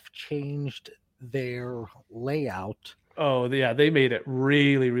 PFF changed their layout. Oh, yeah. They made it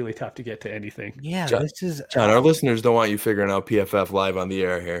really, really tough to get to anything. Yeah, John, our listeners don't want you figuring out PFF live on the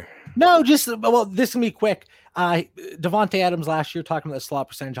air here. No, this can be quick. Devontae Adams last year, talking about the slot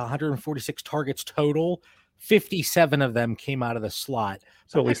percentage, 146 targets total. 57 of them came out of the slot.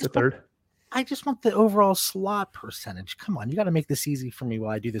 So at least a third. I just want the overall slot percentage. Come on, you got to make this easy for me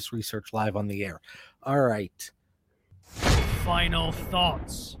while I do this research live on the air. All right. Final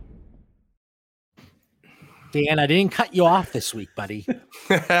thoughts. Dan, I didn't cut you off this week, buddy.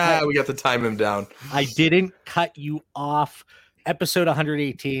 We got to time him down. I didn't cut you off. Episode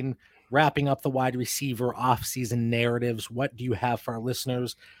 118, wrapping up the wide receiver offseason narratives. What do you have for our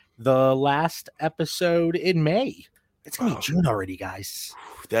listeners? The last episode in May. It's going to be June already, guys.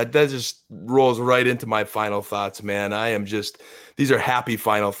 That just rolls right into my final thoughts, man. These are happy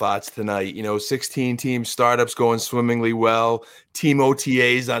final thoughts tonight. 16 team startups going swimmingly well. Team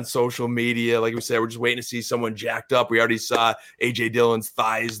OTAs on social media. Like we said, we're just waiting to see someone jacked up. We already saw AJ Dillon's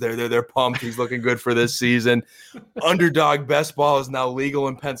thighs. They're pumped. He's looking good for this season. Underdog best ball is now legal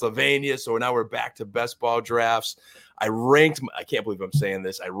in Pennsylvania. So now we're back to best ball drafts. I can't believe I'm saying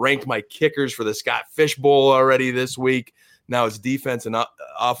this. I ranked my kickers for the Scott Fish Bowl already this week. Now it's defense and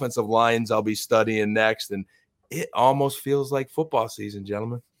offensive lines I'll be studying next. And it almost feels like football season,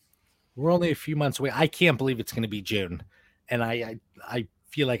 gentlemen. We're only a few months away. I can't believe it's going to be June. And I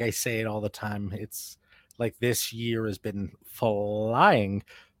feel like I say it all the time. It's like this year has been flying.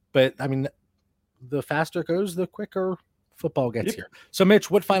 But, I mean, the faster it goes, the quicker football gets here. So, Mitch,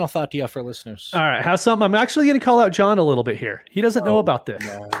 what final thought do you have for listeners? All right. Have something. I'm actually going to call out John a little bit here. He doesn't know about this.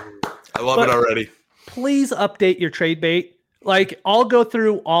 No. I love it already. Please update your trade bait. Like, I'll go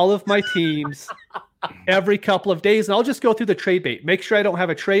through all of my teams every couple of days, and I'll just go through the trade bait. Make sure I don't have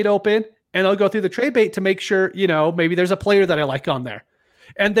a trade open, and I'll go through the trade bait to make sure, maybe there's a player that I like on there.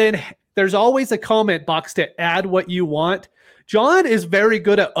 And then there's always a comment box to add what you want. John is very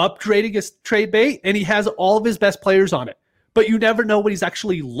good at upgrading his trade bait, and he has all of his best players on it. But you never know what he's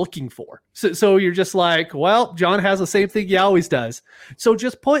actually looking for. So you're just like, well, John has the same thing he always does. So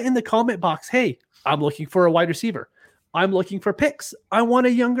just put in the comment box, hey, I'm looking for a wide receiver. I'm looking for picks. I want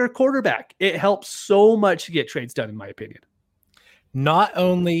a younger quarterback. It helps so much to get trades done, in my opinion. Not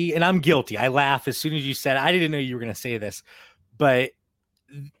only, and I'm guilty, I laugh as soon as you said it. I didn't know you were going to say this, but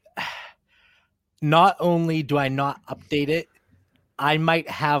not only do I not update it, I might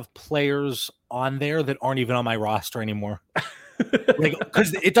have players on there that aren't even on my roster anymore. Like,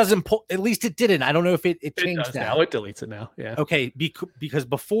 because it doesn't pull, at least it didn't. I don't know if it changed now. It deletes it now. Yeah. Okay. Because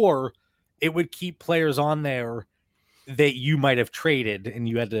before it would keep players on there that you might have traded and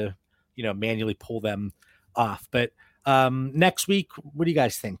you had to, manually pull them off. But next week, what do you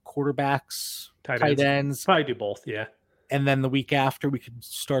guys think? Quarterbacks, tight ends? Probably do both. Yeah. And then the week after we could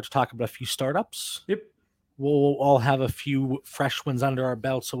start to talk about a few startups. Yep. We'll all have a few fresh ones under our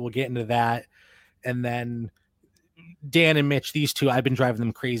belt. So we'll get into that. And then Dan and Mitch, these two, I've been driving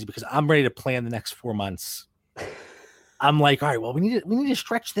them crazy because I'm ready to plan the next 4 months. I'm like, all right, well, we need to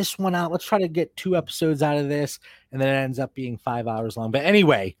stretch this one out. Let's try to get 2 episodes out of this. And then it ends up being 5 hours long. But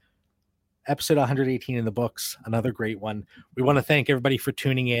anyway, episode 118 in the books, another great one. We want to thank everybody for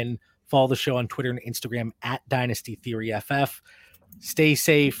tuning in. Follow the show on Twitter and Instagram at Dynasty Theory FF. Stay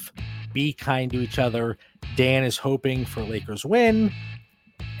safe. Be kind to each other. Dan is hoping for Lakers win.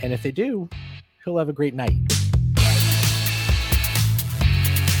 And if they do, he'll have a great night.